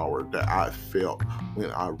power that I felt when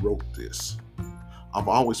I wrote this. I've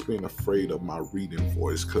always been afraid of my reading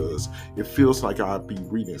voice because it feels like I'd be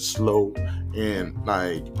reading slow and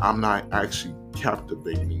like I'm not actually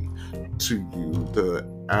captivating to you the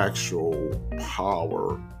actual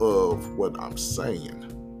power of what I'm saying.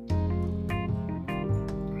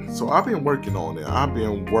 So I've been working on it. I've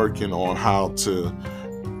been working on how to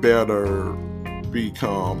better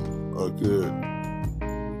become a good,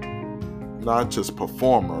 not just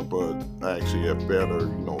performer, but actually a better,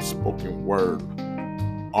 spoken word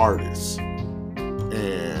artist.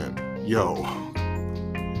 And yo,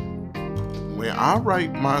 when I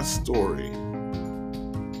write my story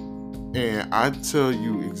and I tell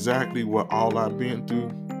you exactly what all I've been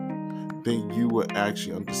through, then you will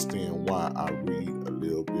actually understand why I read a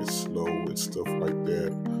little bit slow and stuff like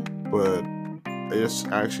that. But it's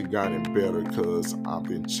actually gotten better because I've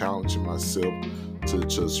been challenging myself to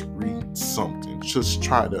just read something. Just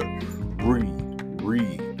try to read.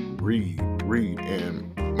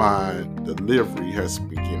 And my delivery has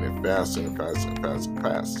been getting faster and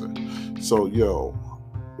faster. So, yo,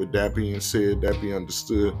 with that being said, that being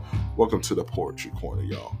understood, welcome to the Poetry Corner,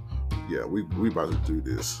 y'all. Yeah, we about to do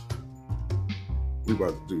this.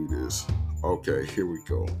 Okay, here we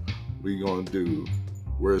go. We gonna do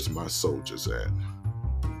Where's My Soldiers At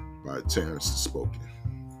by Terrence the Spoken.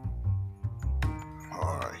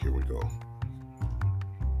 All right, here we go.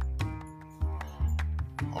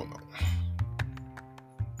 Hold on.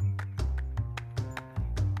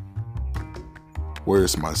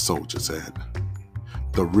 Where's my soldiers at?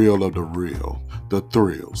 The real of the real, the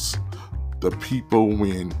thrills. The people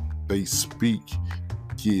when they speak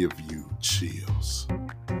give you chills.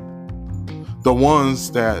 The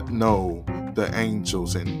ones that know the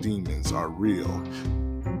angels and demons are real.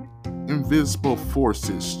 Invisible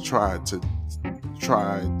forces try to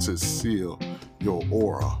seal your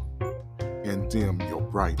aura and dim your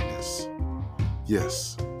brightness.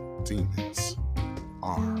 Yes, demons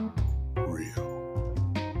are real.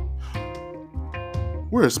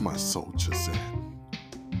 Where's my soldiers at?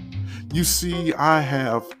 You see, I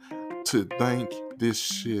have to think this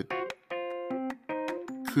shit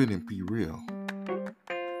couldn't be real.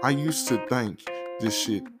 I used to think this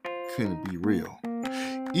shit couldn't be real.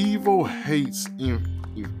 Evil hates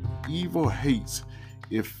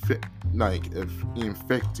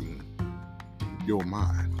infecting your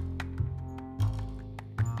mind.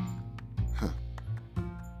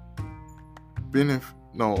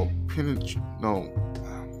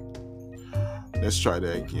 Let's try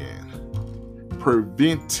that again.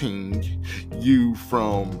 Preventing you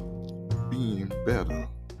from being better.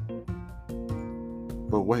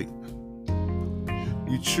 But wait,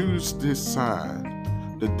 you choose this side.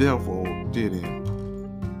 The devil didn't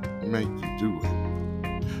make you do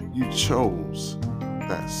it. You chose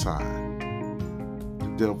that side. The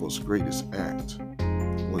devil's greatest act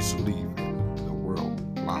was leaving the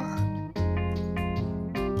world blind.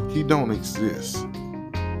 He don't exist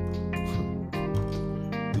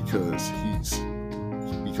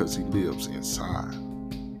because he lives inside.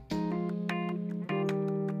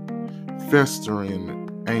 Festering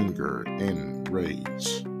anger and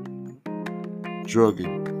rage. Drug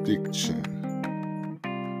addiction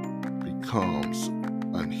becomes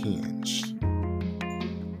unhinged.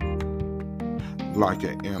 Like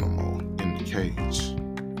an animal in the cage.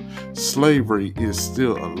 Slavery is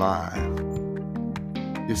still alive.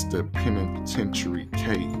 It's the penitentiary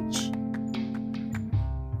cage.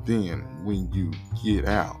 Then when you get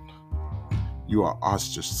out, you are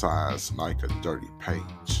ostracized like a dirty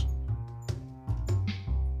page.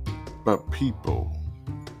 But people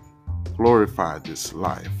glorify this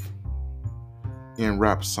life in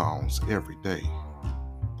rap songs every day.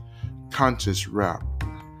 Conscious rap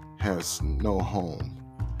has no home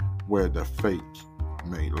where the fake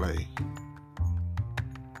may lay.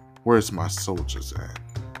 Where's my soldiers at?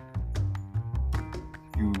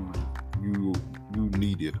 You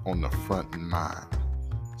need it on the front line.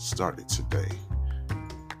 Started today.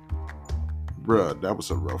 Bruh, that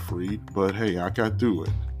was a rough read, but hey, I got through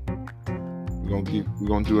it. We're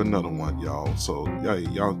gonna do another one, y'all. So yeah,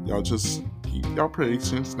 y'all just keep y'all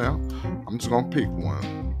patience now. I'm just gonna pick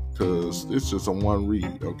one because it's just a one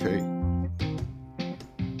read, okay?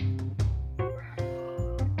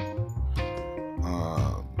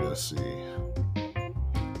 Let's see.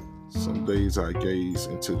 Some days I gaze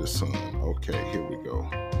into the sun. Okay, here we go.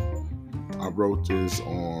 I wrote this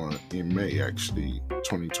in May, actually,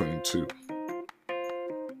 2022.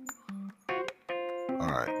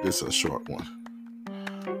 Alright, this is a short one.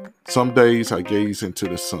 Some days I gaze into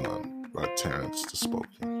the sun by Terrence the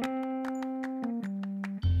Spoken.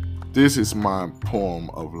 This is my poem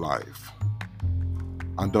of life.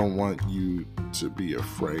 I don't want you to be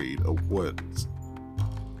afraid of what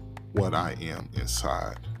I am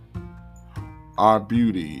inside. Our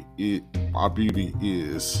beauty is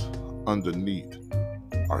underneath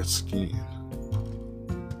our skin.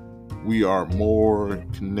 We are more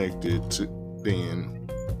connected than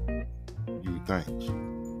you think.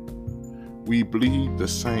 We bleed the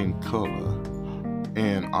same color,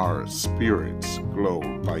 and our spirits glow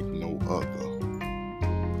like no other.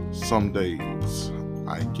 Some days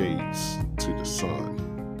I gaze to the sun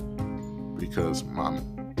because my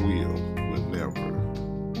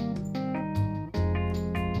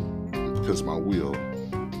will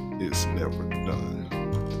is never done.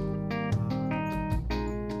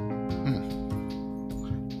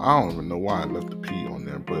 I don't even know why I left the P on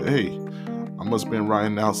there, but hey, I must have been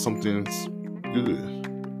writing out something's good.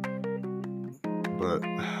 But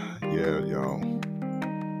yeah, y'all.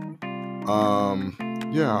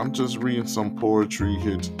 I'm just reading some poetry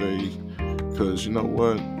here today because you know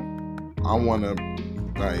what? I want to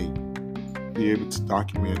be able to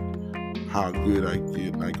document how good I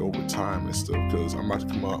get like over time and stuff, because I'm about to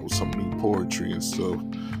come out with some new poetry and stuff.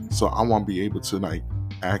 So I want to be able to like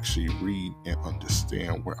actually read and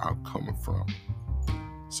understand where I'm coming from.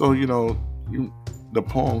 So the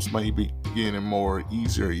poems may be getting more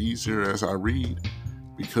easier as I read,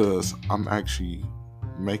 because I'm actually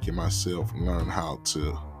making myself learn how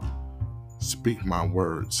to speak my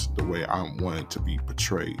words the way I want it to be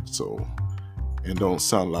portrayed. So, and don't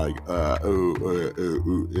sound like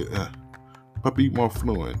but be more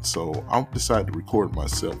fluent. So I've decided to record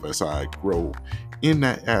myself as I grow in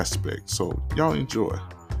that aspect. So y'all enjoy.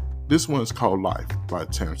 This one's called Life by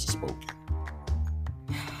Terrence Spoken.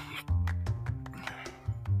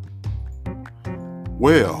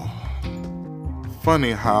 Well,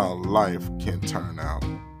 funny how life can turn out.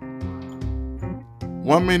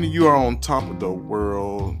 One minute you are on top of the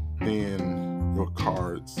world, then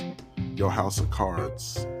your house of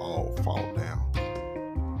cards all fall down.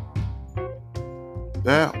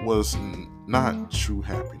 That was not true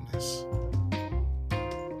happiness.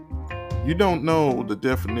 You don't know the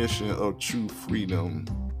definition of true freedom,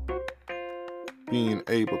 being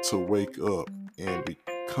able to wake up and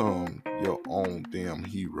become your own damn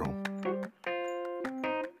hero.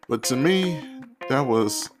 But to me, that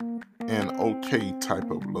was an okay type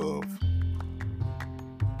of love.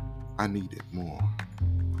 I needed more.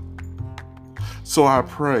 So I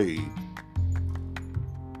prayed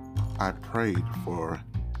for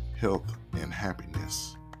health and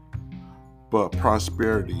happiness. But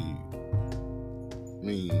prosperity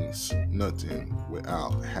means nothing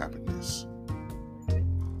without happiness.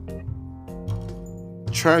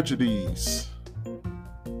 Tragedies,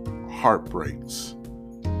 heartbreaks,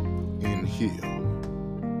 and heal.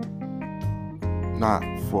 Not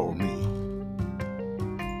for me.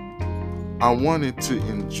 I wanted to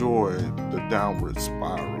enjoy the downward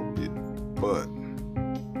spiral bit, but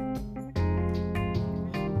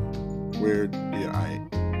where did I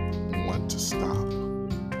want to stop?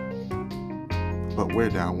 But where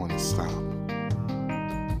did I want to stop?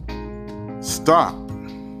 Stop!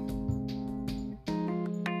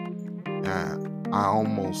 And I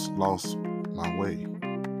almost lost my way.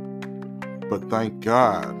 But thank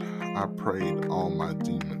God I prayed all my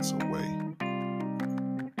demons away.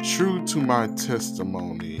 True to my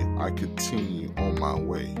testimony, I continue on my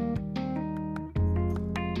way.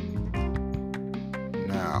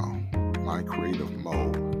 Now, my creative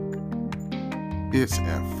mode is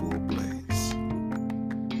at full blaze.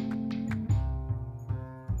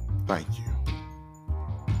 Thank you.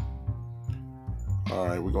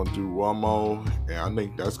 Alright, we're gonna do one more, and I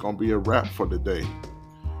think that's gonna be a wrap for today.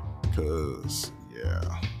 Because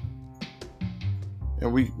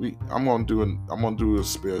and I'm gonna do a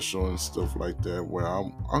special and stuff like that, where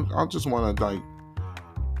I just want to like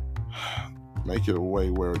make it a way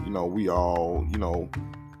where we all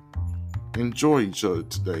enjoy each other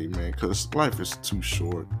today, man, because life is too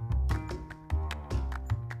short.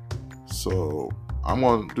 So I'm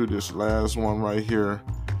gonna do this last one right here,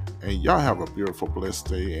 and y'all have a beautiful, blessed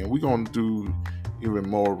day. And we're gonna do even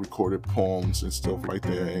more recorded poems and stuff like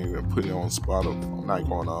that, and even put it on Spotify. I'm not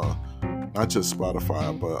gonna not just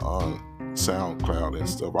Spotify, but on SoundCloud and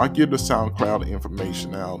stuff. I give the SoundCloud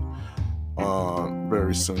information out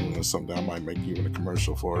very soon or something. I might make even a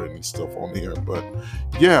commercial for it and stuff on here. But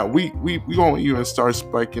yeah, we gonna even start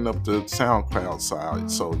spiking up the SoundCloud side.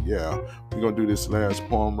 So yeah, we're gonna do this last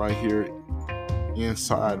poem right here,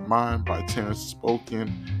 Inside Mine by Terrence Spoken,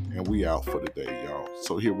 and we out for the day, y'all.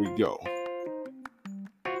 So here we go.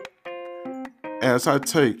 As I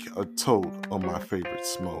take a toke of my favorite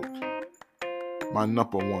smoke, my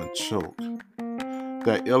number one choke,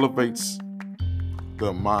 that elevates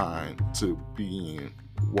the mind to being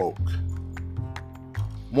woke.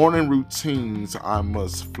 Morning routines I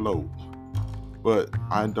must float, but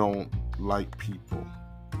I don't like people,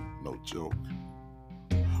 no joke.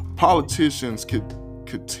 Politicians could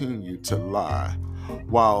continue to lie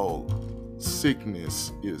while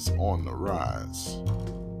sickness is on the rise.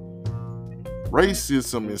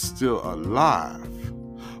 Racism is still alive,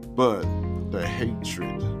 but the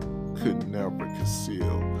hatred could never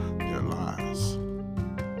conceal their lies.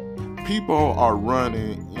 People are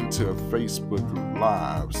running into Facebook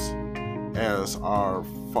lives as our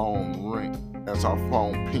phone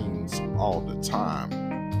pings all the time.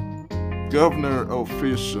 Governor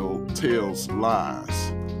official tells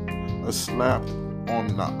lies. A slap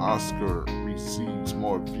on the Oscar receives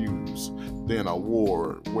more views than a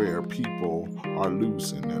war where people are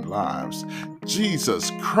losing their lives.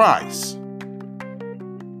 Jesus Christ!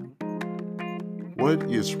 What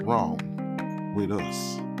is wrong with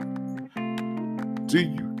us?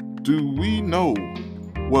 Do we know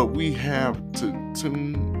what we have to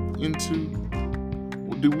tune into?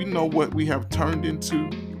 Do we know what we have turned into?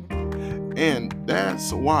 And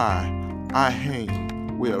that's why I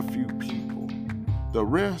hang with a few people. The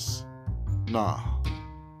rest, nah,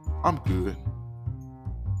 I'm good.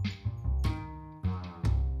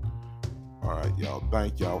 All right, y'all.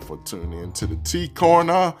 Thank y'all for tuning in to the T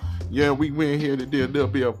Corner. Yeah, we went here to do a little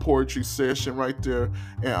bit of poetry session right there.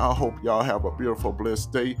 And I hope y'all have a beautiful,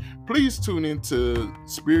 blessed day. Please tune in to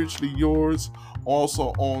Spiritually Yours,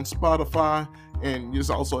 also on Spotify. And it's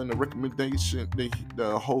also in the recommendation,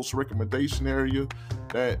 the host recommendation area.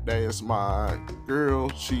 That is my girl.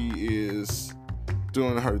 She is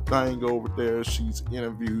doing her thing over there. She's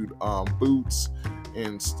interviewed Boots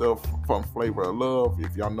and stuff from Flavor of Love.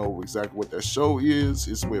 If y'all know exactly what that show is,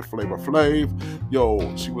 it's with Flavor Flav.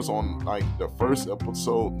 Yo, she was on like the first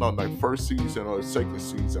episode, no, like first season or the second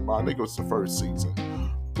season, but I think it was the first season.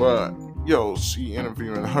 But yo, she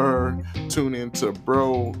interviewing her. Tune into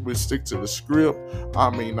Bro. We stick to the script. I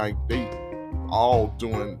mean, like they all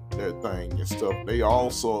doing their thing and stuff. They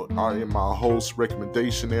also are in my host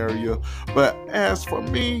recommendation area. But as for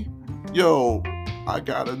me, yo, I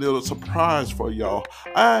got a little surprise for y'all.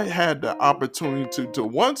 I had the opportunity to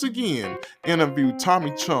once again interview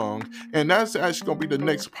Tommy Chung, and that's actually going to be the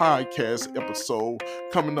next podcast episode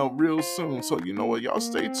coming up real soon. So you know what, y'all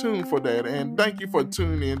stay tuned for that. And thank you for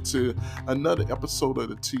tuning in to another episode of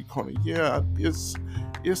the T Corner. Yeah,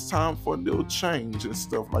 it's time for a little change and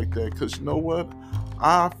stuff like that, because you know what?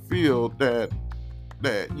 I feel that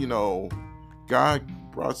you know, God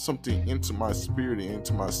brought something into my spirit and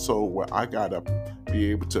into my soul where I gotta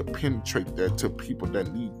be able to penetrate that to people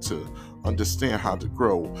that need to understand how to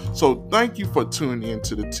grow. So thank you for tuning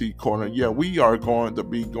into the T Corner. Yeah, we are going to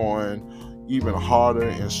be going even harder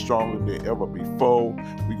and stronger than ever before.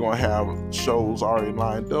 We're gonna have shows already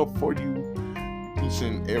lined up for you each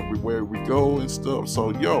and everywhere we go and stuff.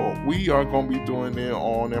 So yo, we are gonna be doing it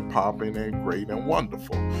on and popping and great and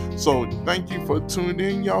wonderful. So thank you for tuning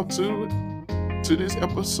in, y'all, to this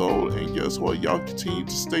episode. And guess what? Y'all continue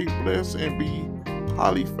to stay blessed and be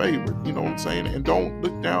highly favored. You know what I'm saying? And don't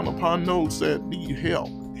look down upon those that need help.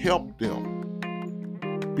 Help them.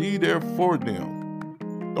 Be there for them.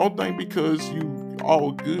 Don't think because you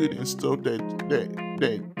all good and stuff that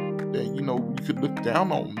you know you could look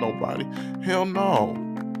down on nobody. Hell no.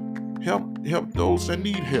 Help those that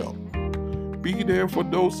need help. Be there for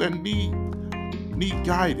those that need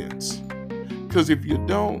guidance. Because if you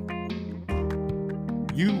don't,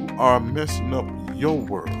 you are messing up your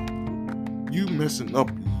world. You messing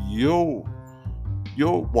up your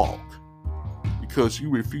walk because you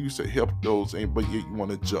refuse to help those, but yet you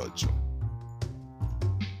want to judge them.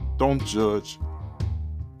 Don't judge,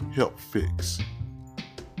 help fix.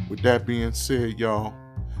 With that being said, y'all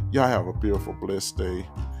have a beautiful, blessed day.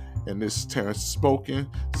 And this is Terrence Spoken,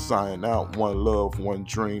 signing out. One love, one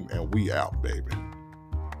dream, and we out, baby.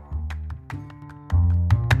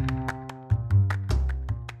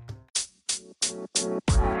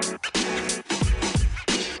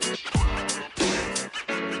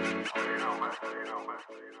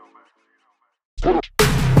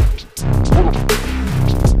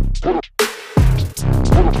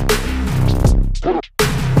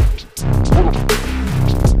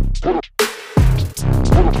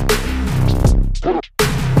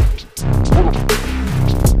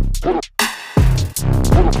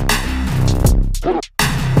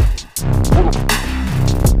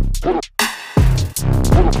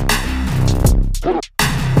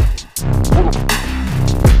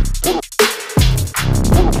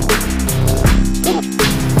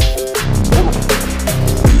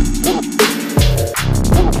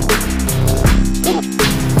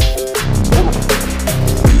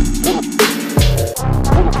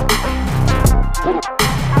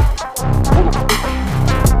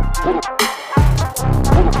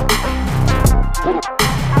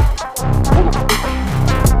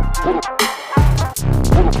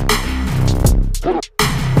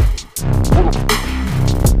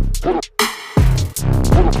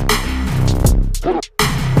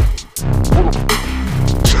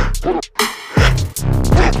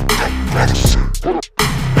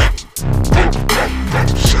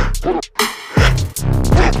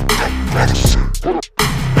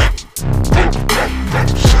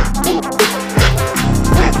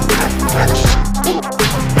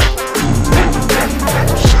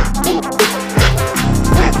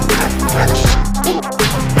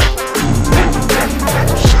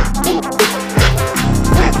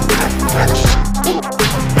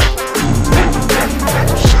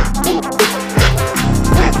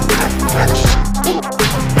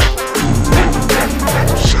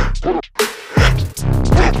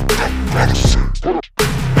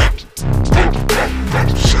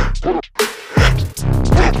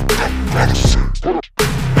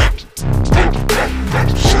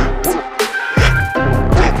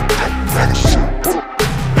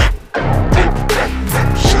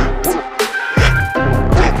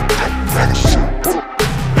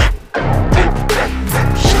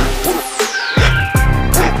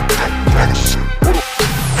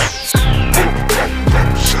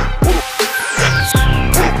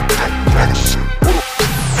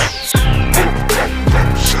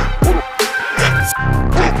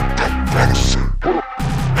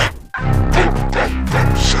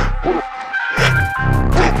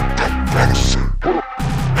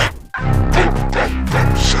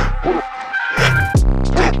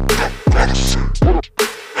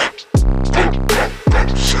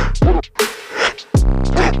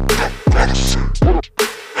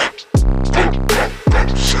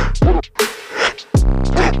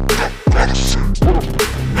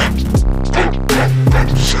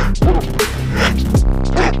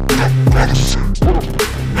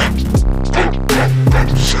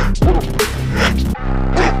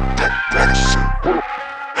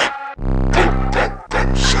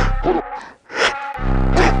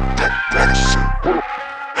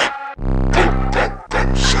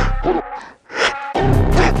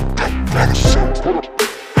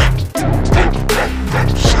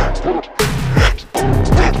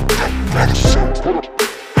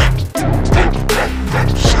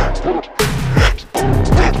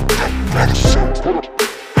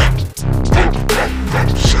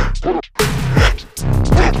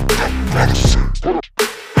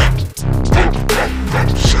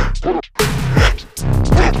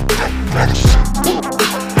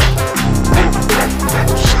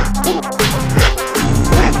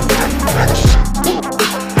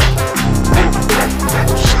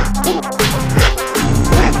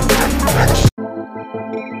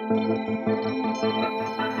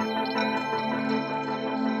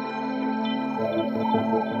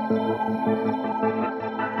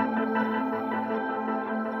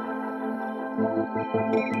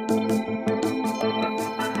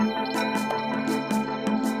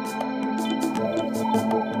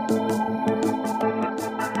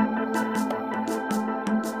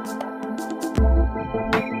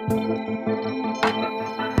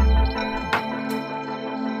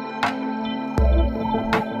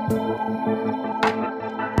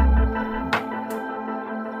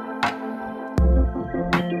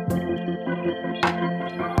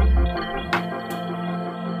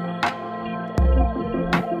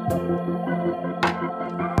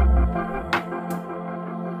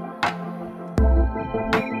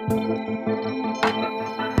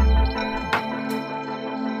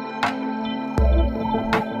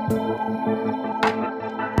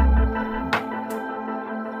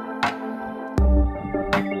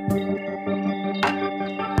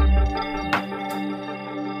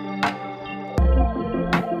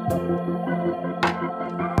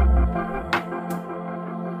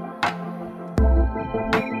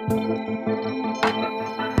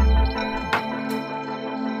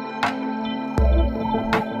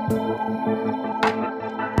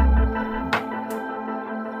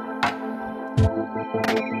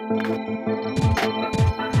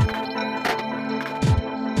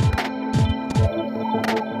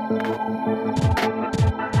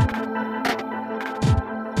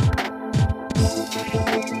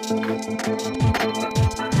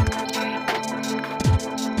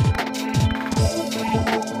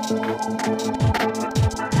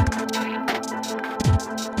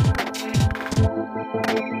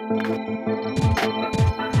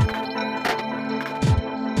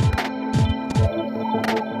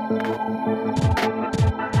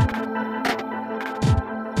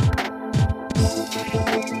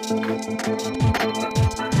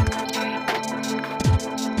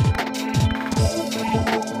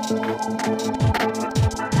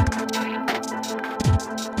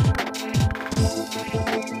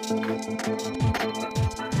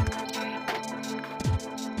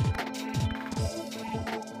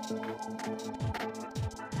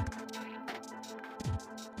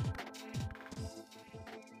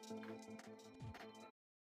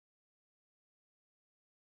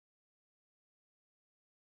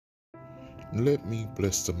 Let Me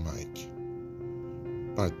Bless the Mic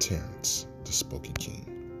by Terrence, the Spoken King.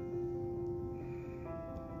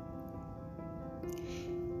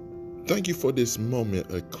 Thank you for this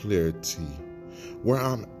moment of clarity where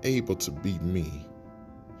I'm able to be me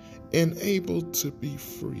and able to be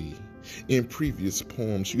free. In previous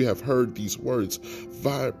poems, you have heard these words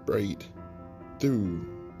vibrate through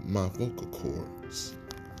my vocal cords.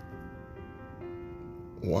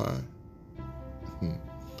 Why?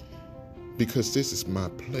 Because this is my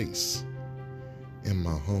place and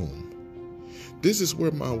my home. This is where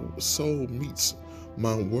my soul meets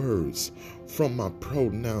my words, from my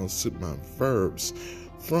pronouns to my verbs,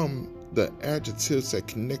 from the adjectives that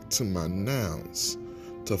connect to my nouns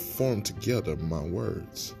to form together my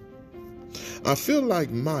words. I feel like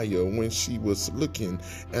Maya when she was looking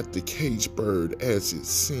at the caged bird as it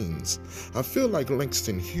sings. I feel like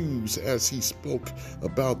Langston Hughes as he spoke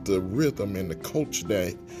about the rhythm and the culture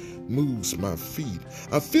that moves my feet.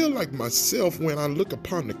 I feel like myself when I look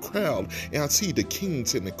upon the crowd and I see the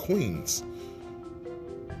kings and the queens.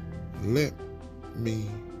 Let me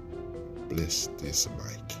bless this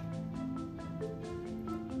mic.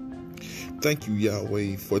 Thank you,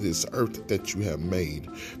 Yahweh, for this earth that you have made,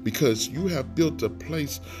 because you have built a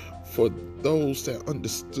place for those that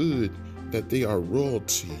understood that they are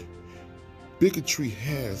royalty. Bigotry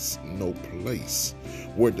has no place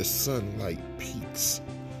where the sunlight peaks.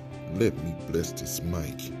 Let me bless this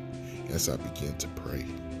mic as I begin to pray.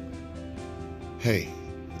 Hey,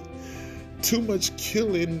 too much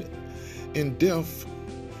killing and death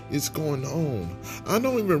is going on. I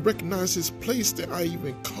don't even recognize this place that I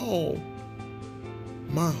even call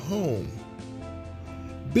my home.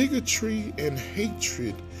 Bigotry and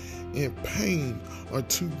hatred and pain are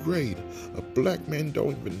too great. A black man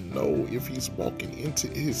don't even know if he's walking into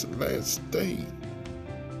his last day.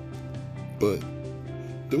 But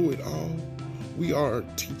through it all, we are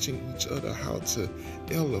teaching each other how to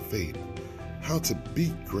elevate, how to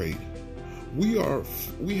be great. We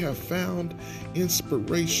have found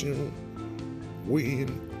inspiration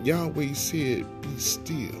when Yahweh said, "Be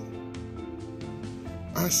still."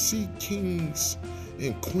 I see kings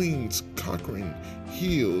and queens conquering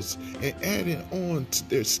hills and adding on to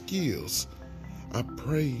their skills. I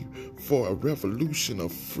pray for a revolution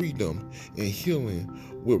of freedom and healing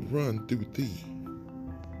will run through thee.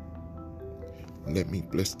 Let me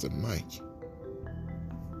bless the mic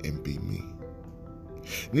and be me.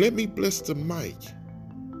 Let me bless the mic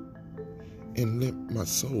and let my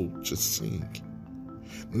soul just sing.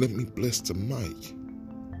 Let me bless the mic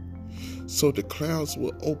so the clouds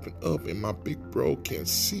will open up and my big bro can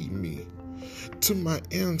see me. To my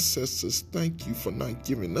ancestors, thank you for not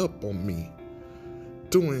giving up on me,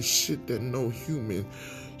 doing shit that no human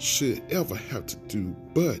should ever have to do,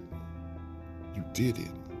 but you did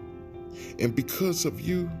it. And because of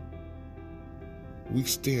you, we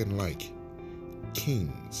stand like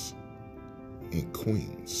kings and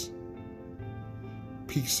queens.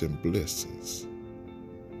 Peace and blessings.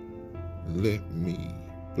 Let me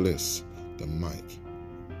bless the mic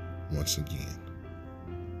once again.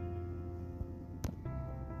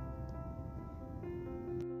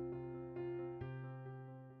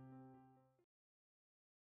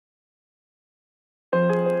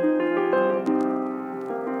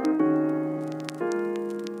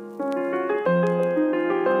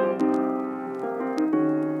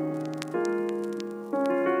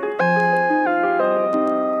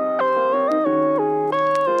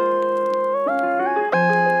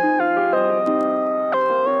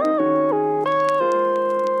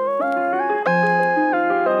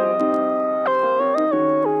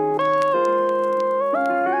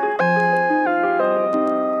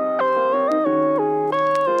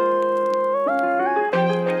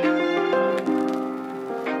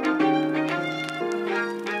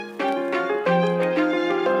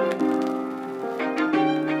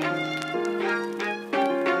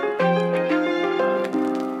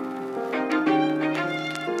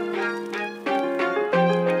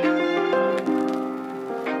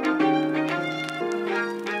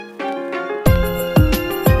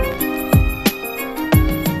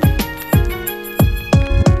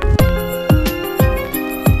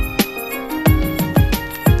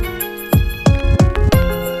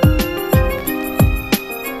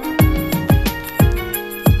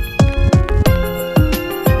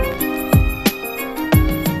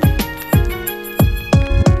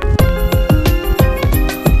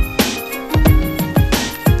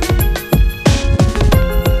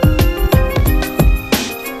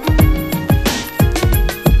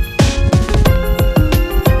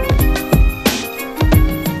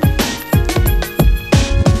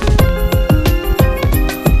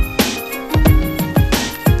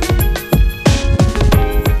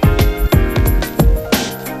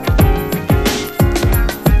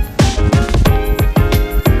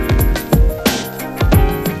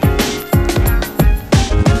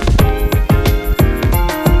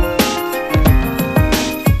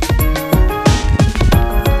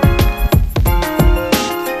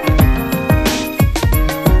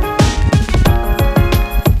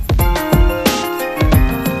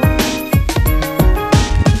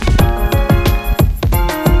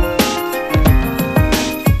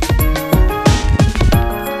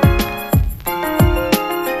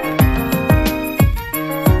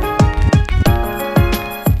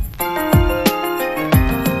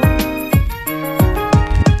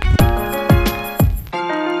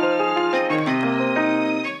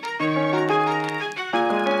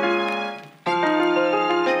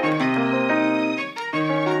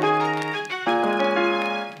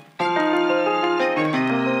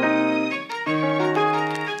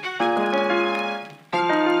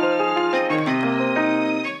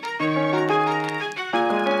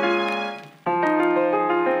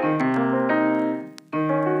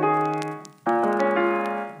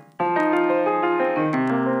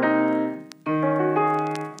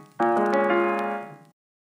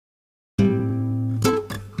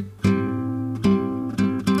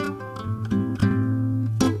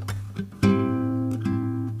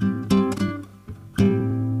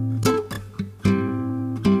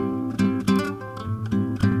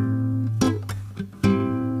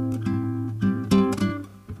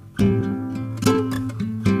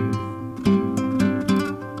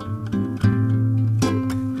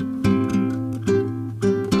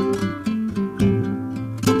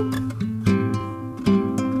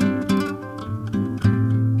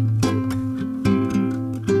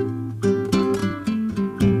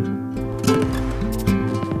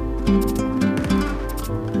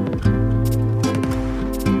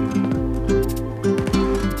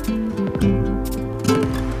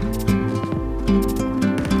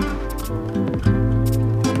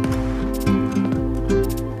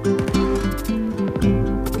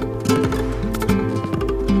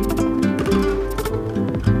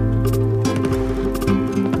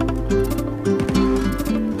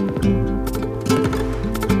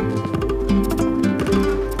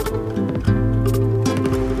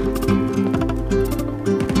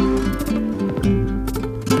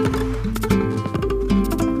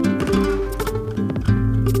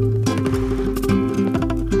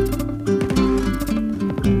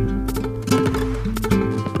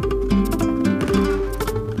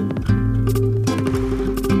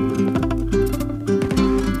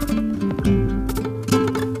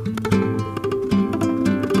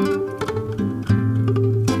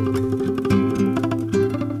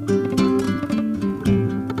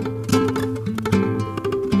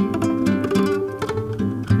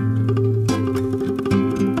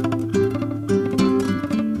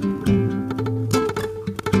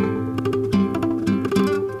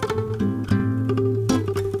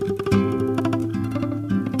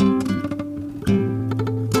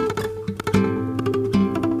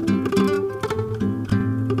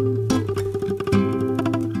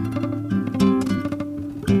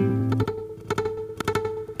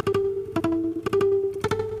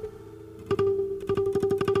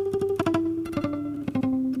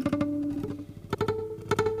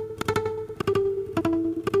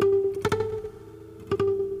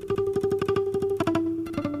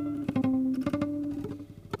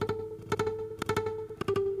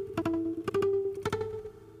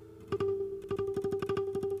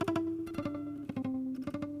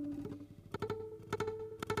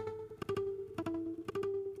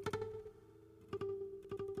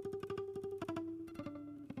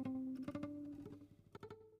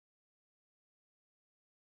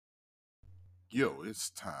 Yo, it's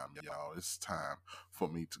time, y'all. It's time for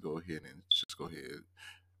me to go ahead and just go ahead,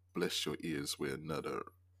 bless your ears with another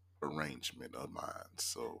arrangement of mine.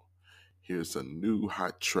 So here's a new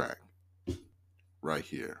hot track right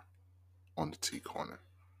here on the T Corner.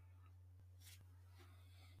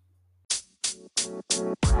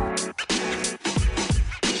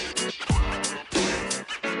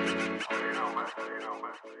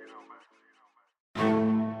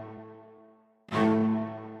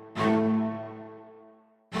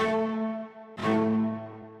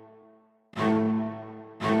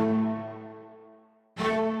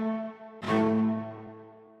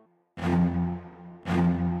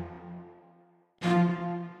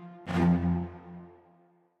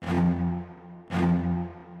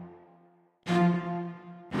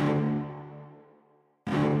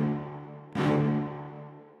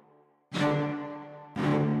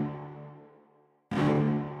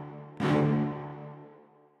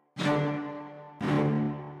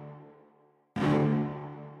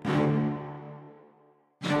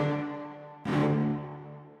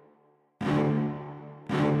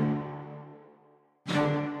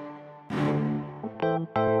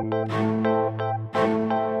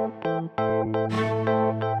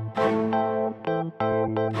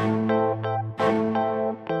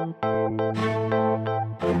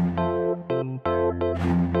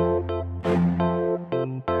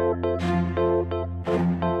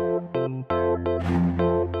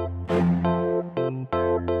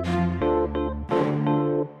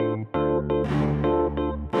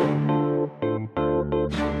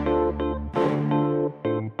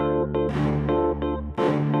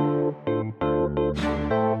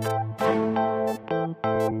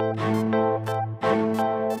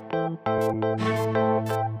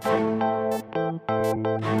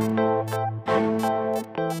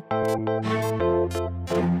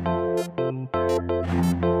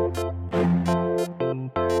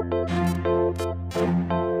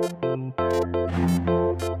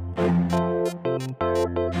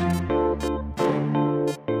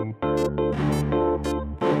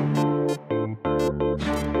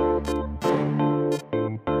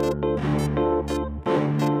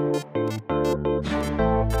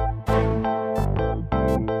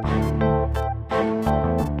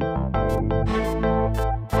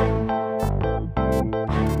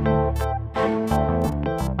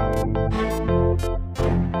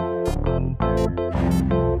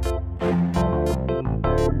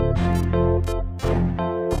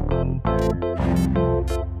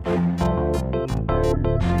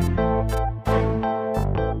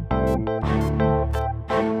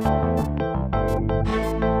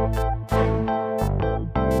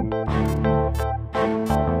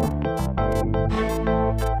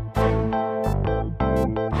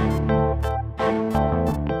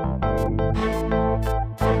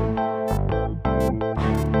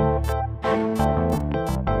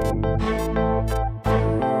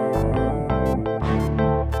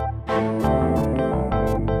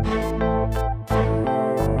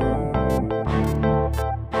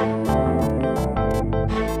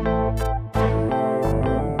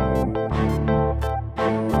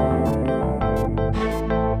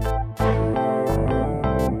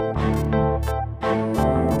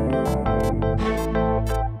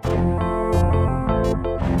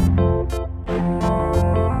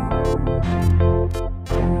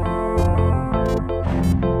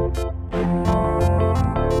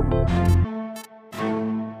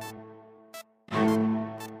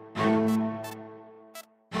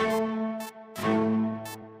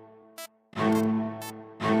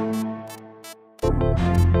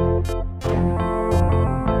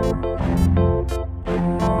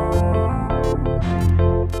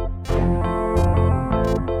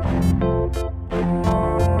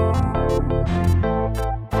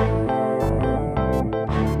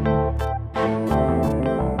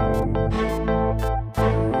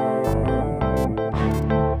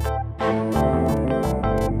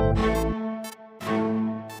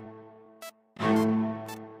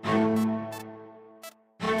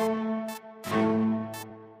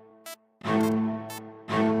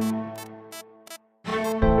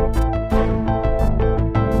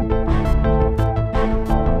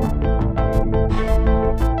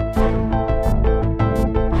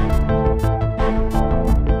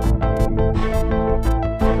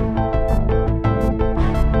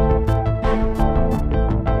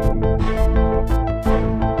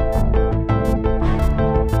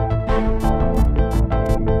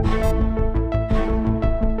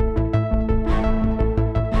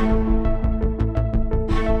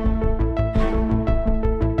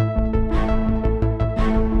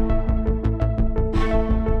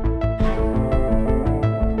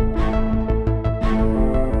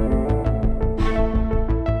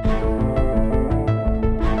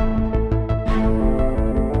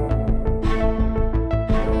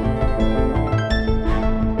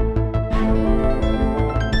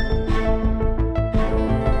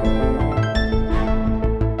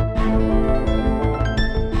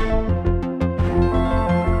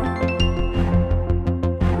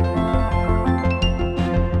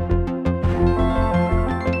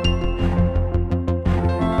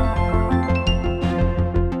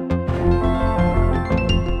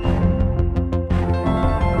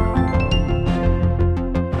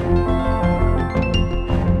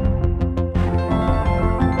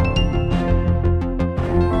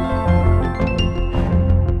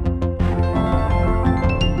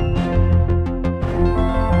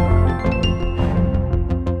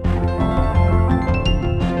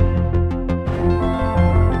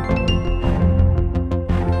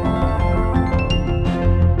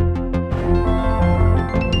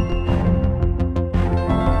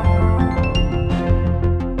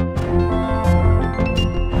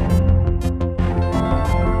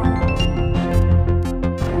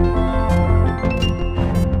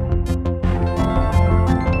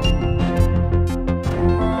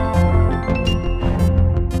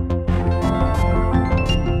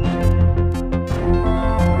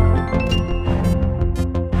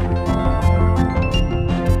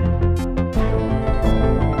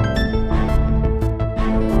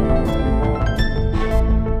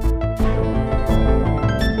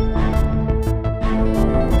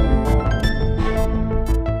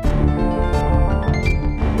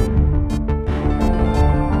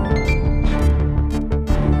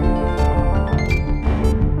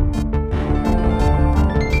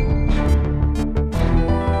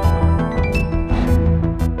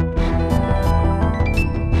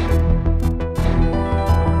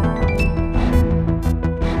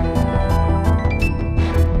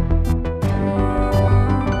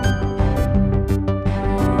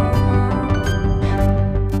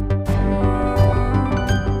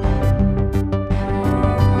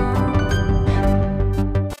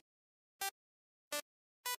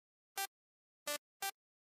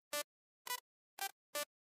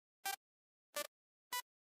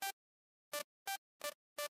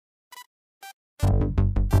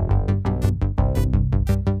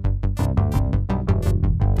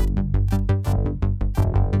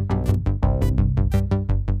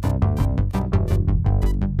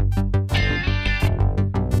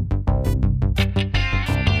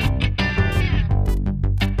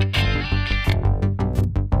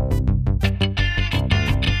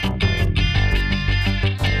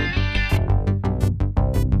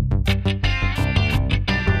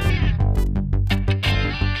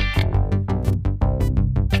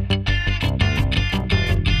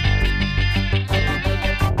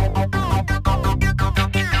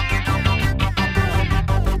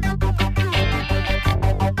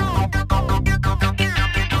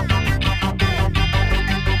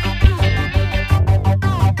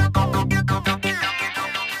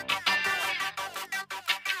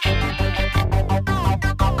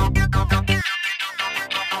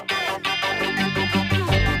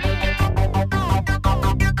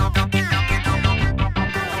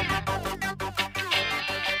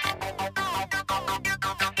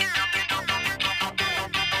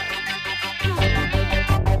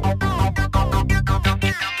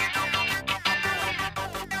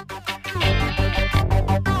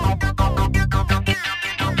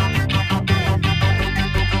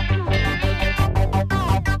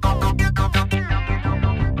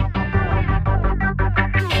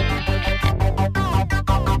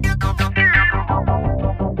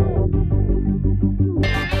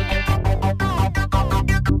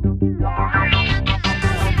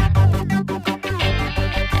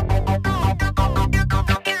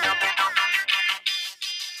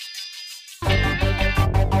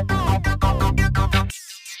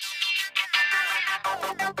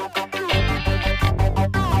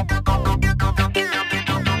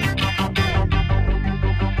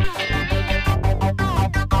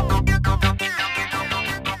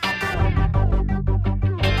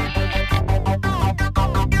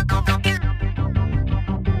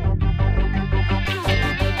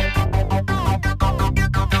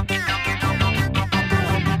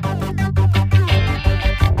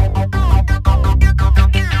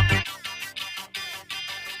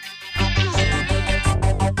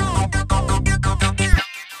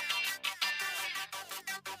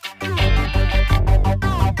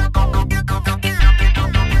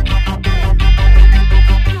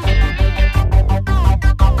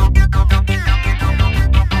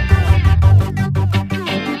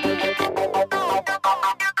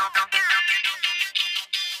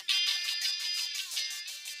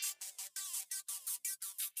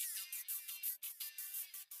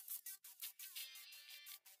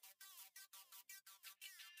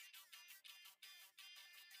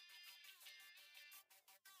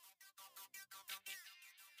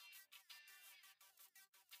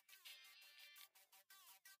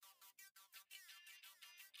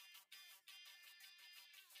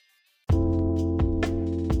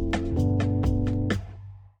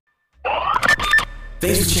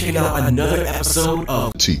 Thanks for checking out another episode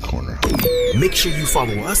of T Corner. Make sure you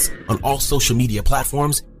follow us on all social media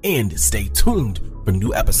platforms and stay tuned for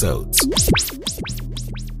new episodes.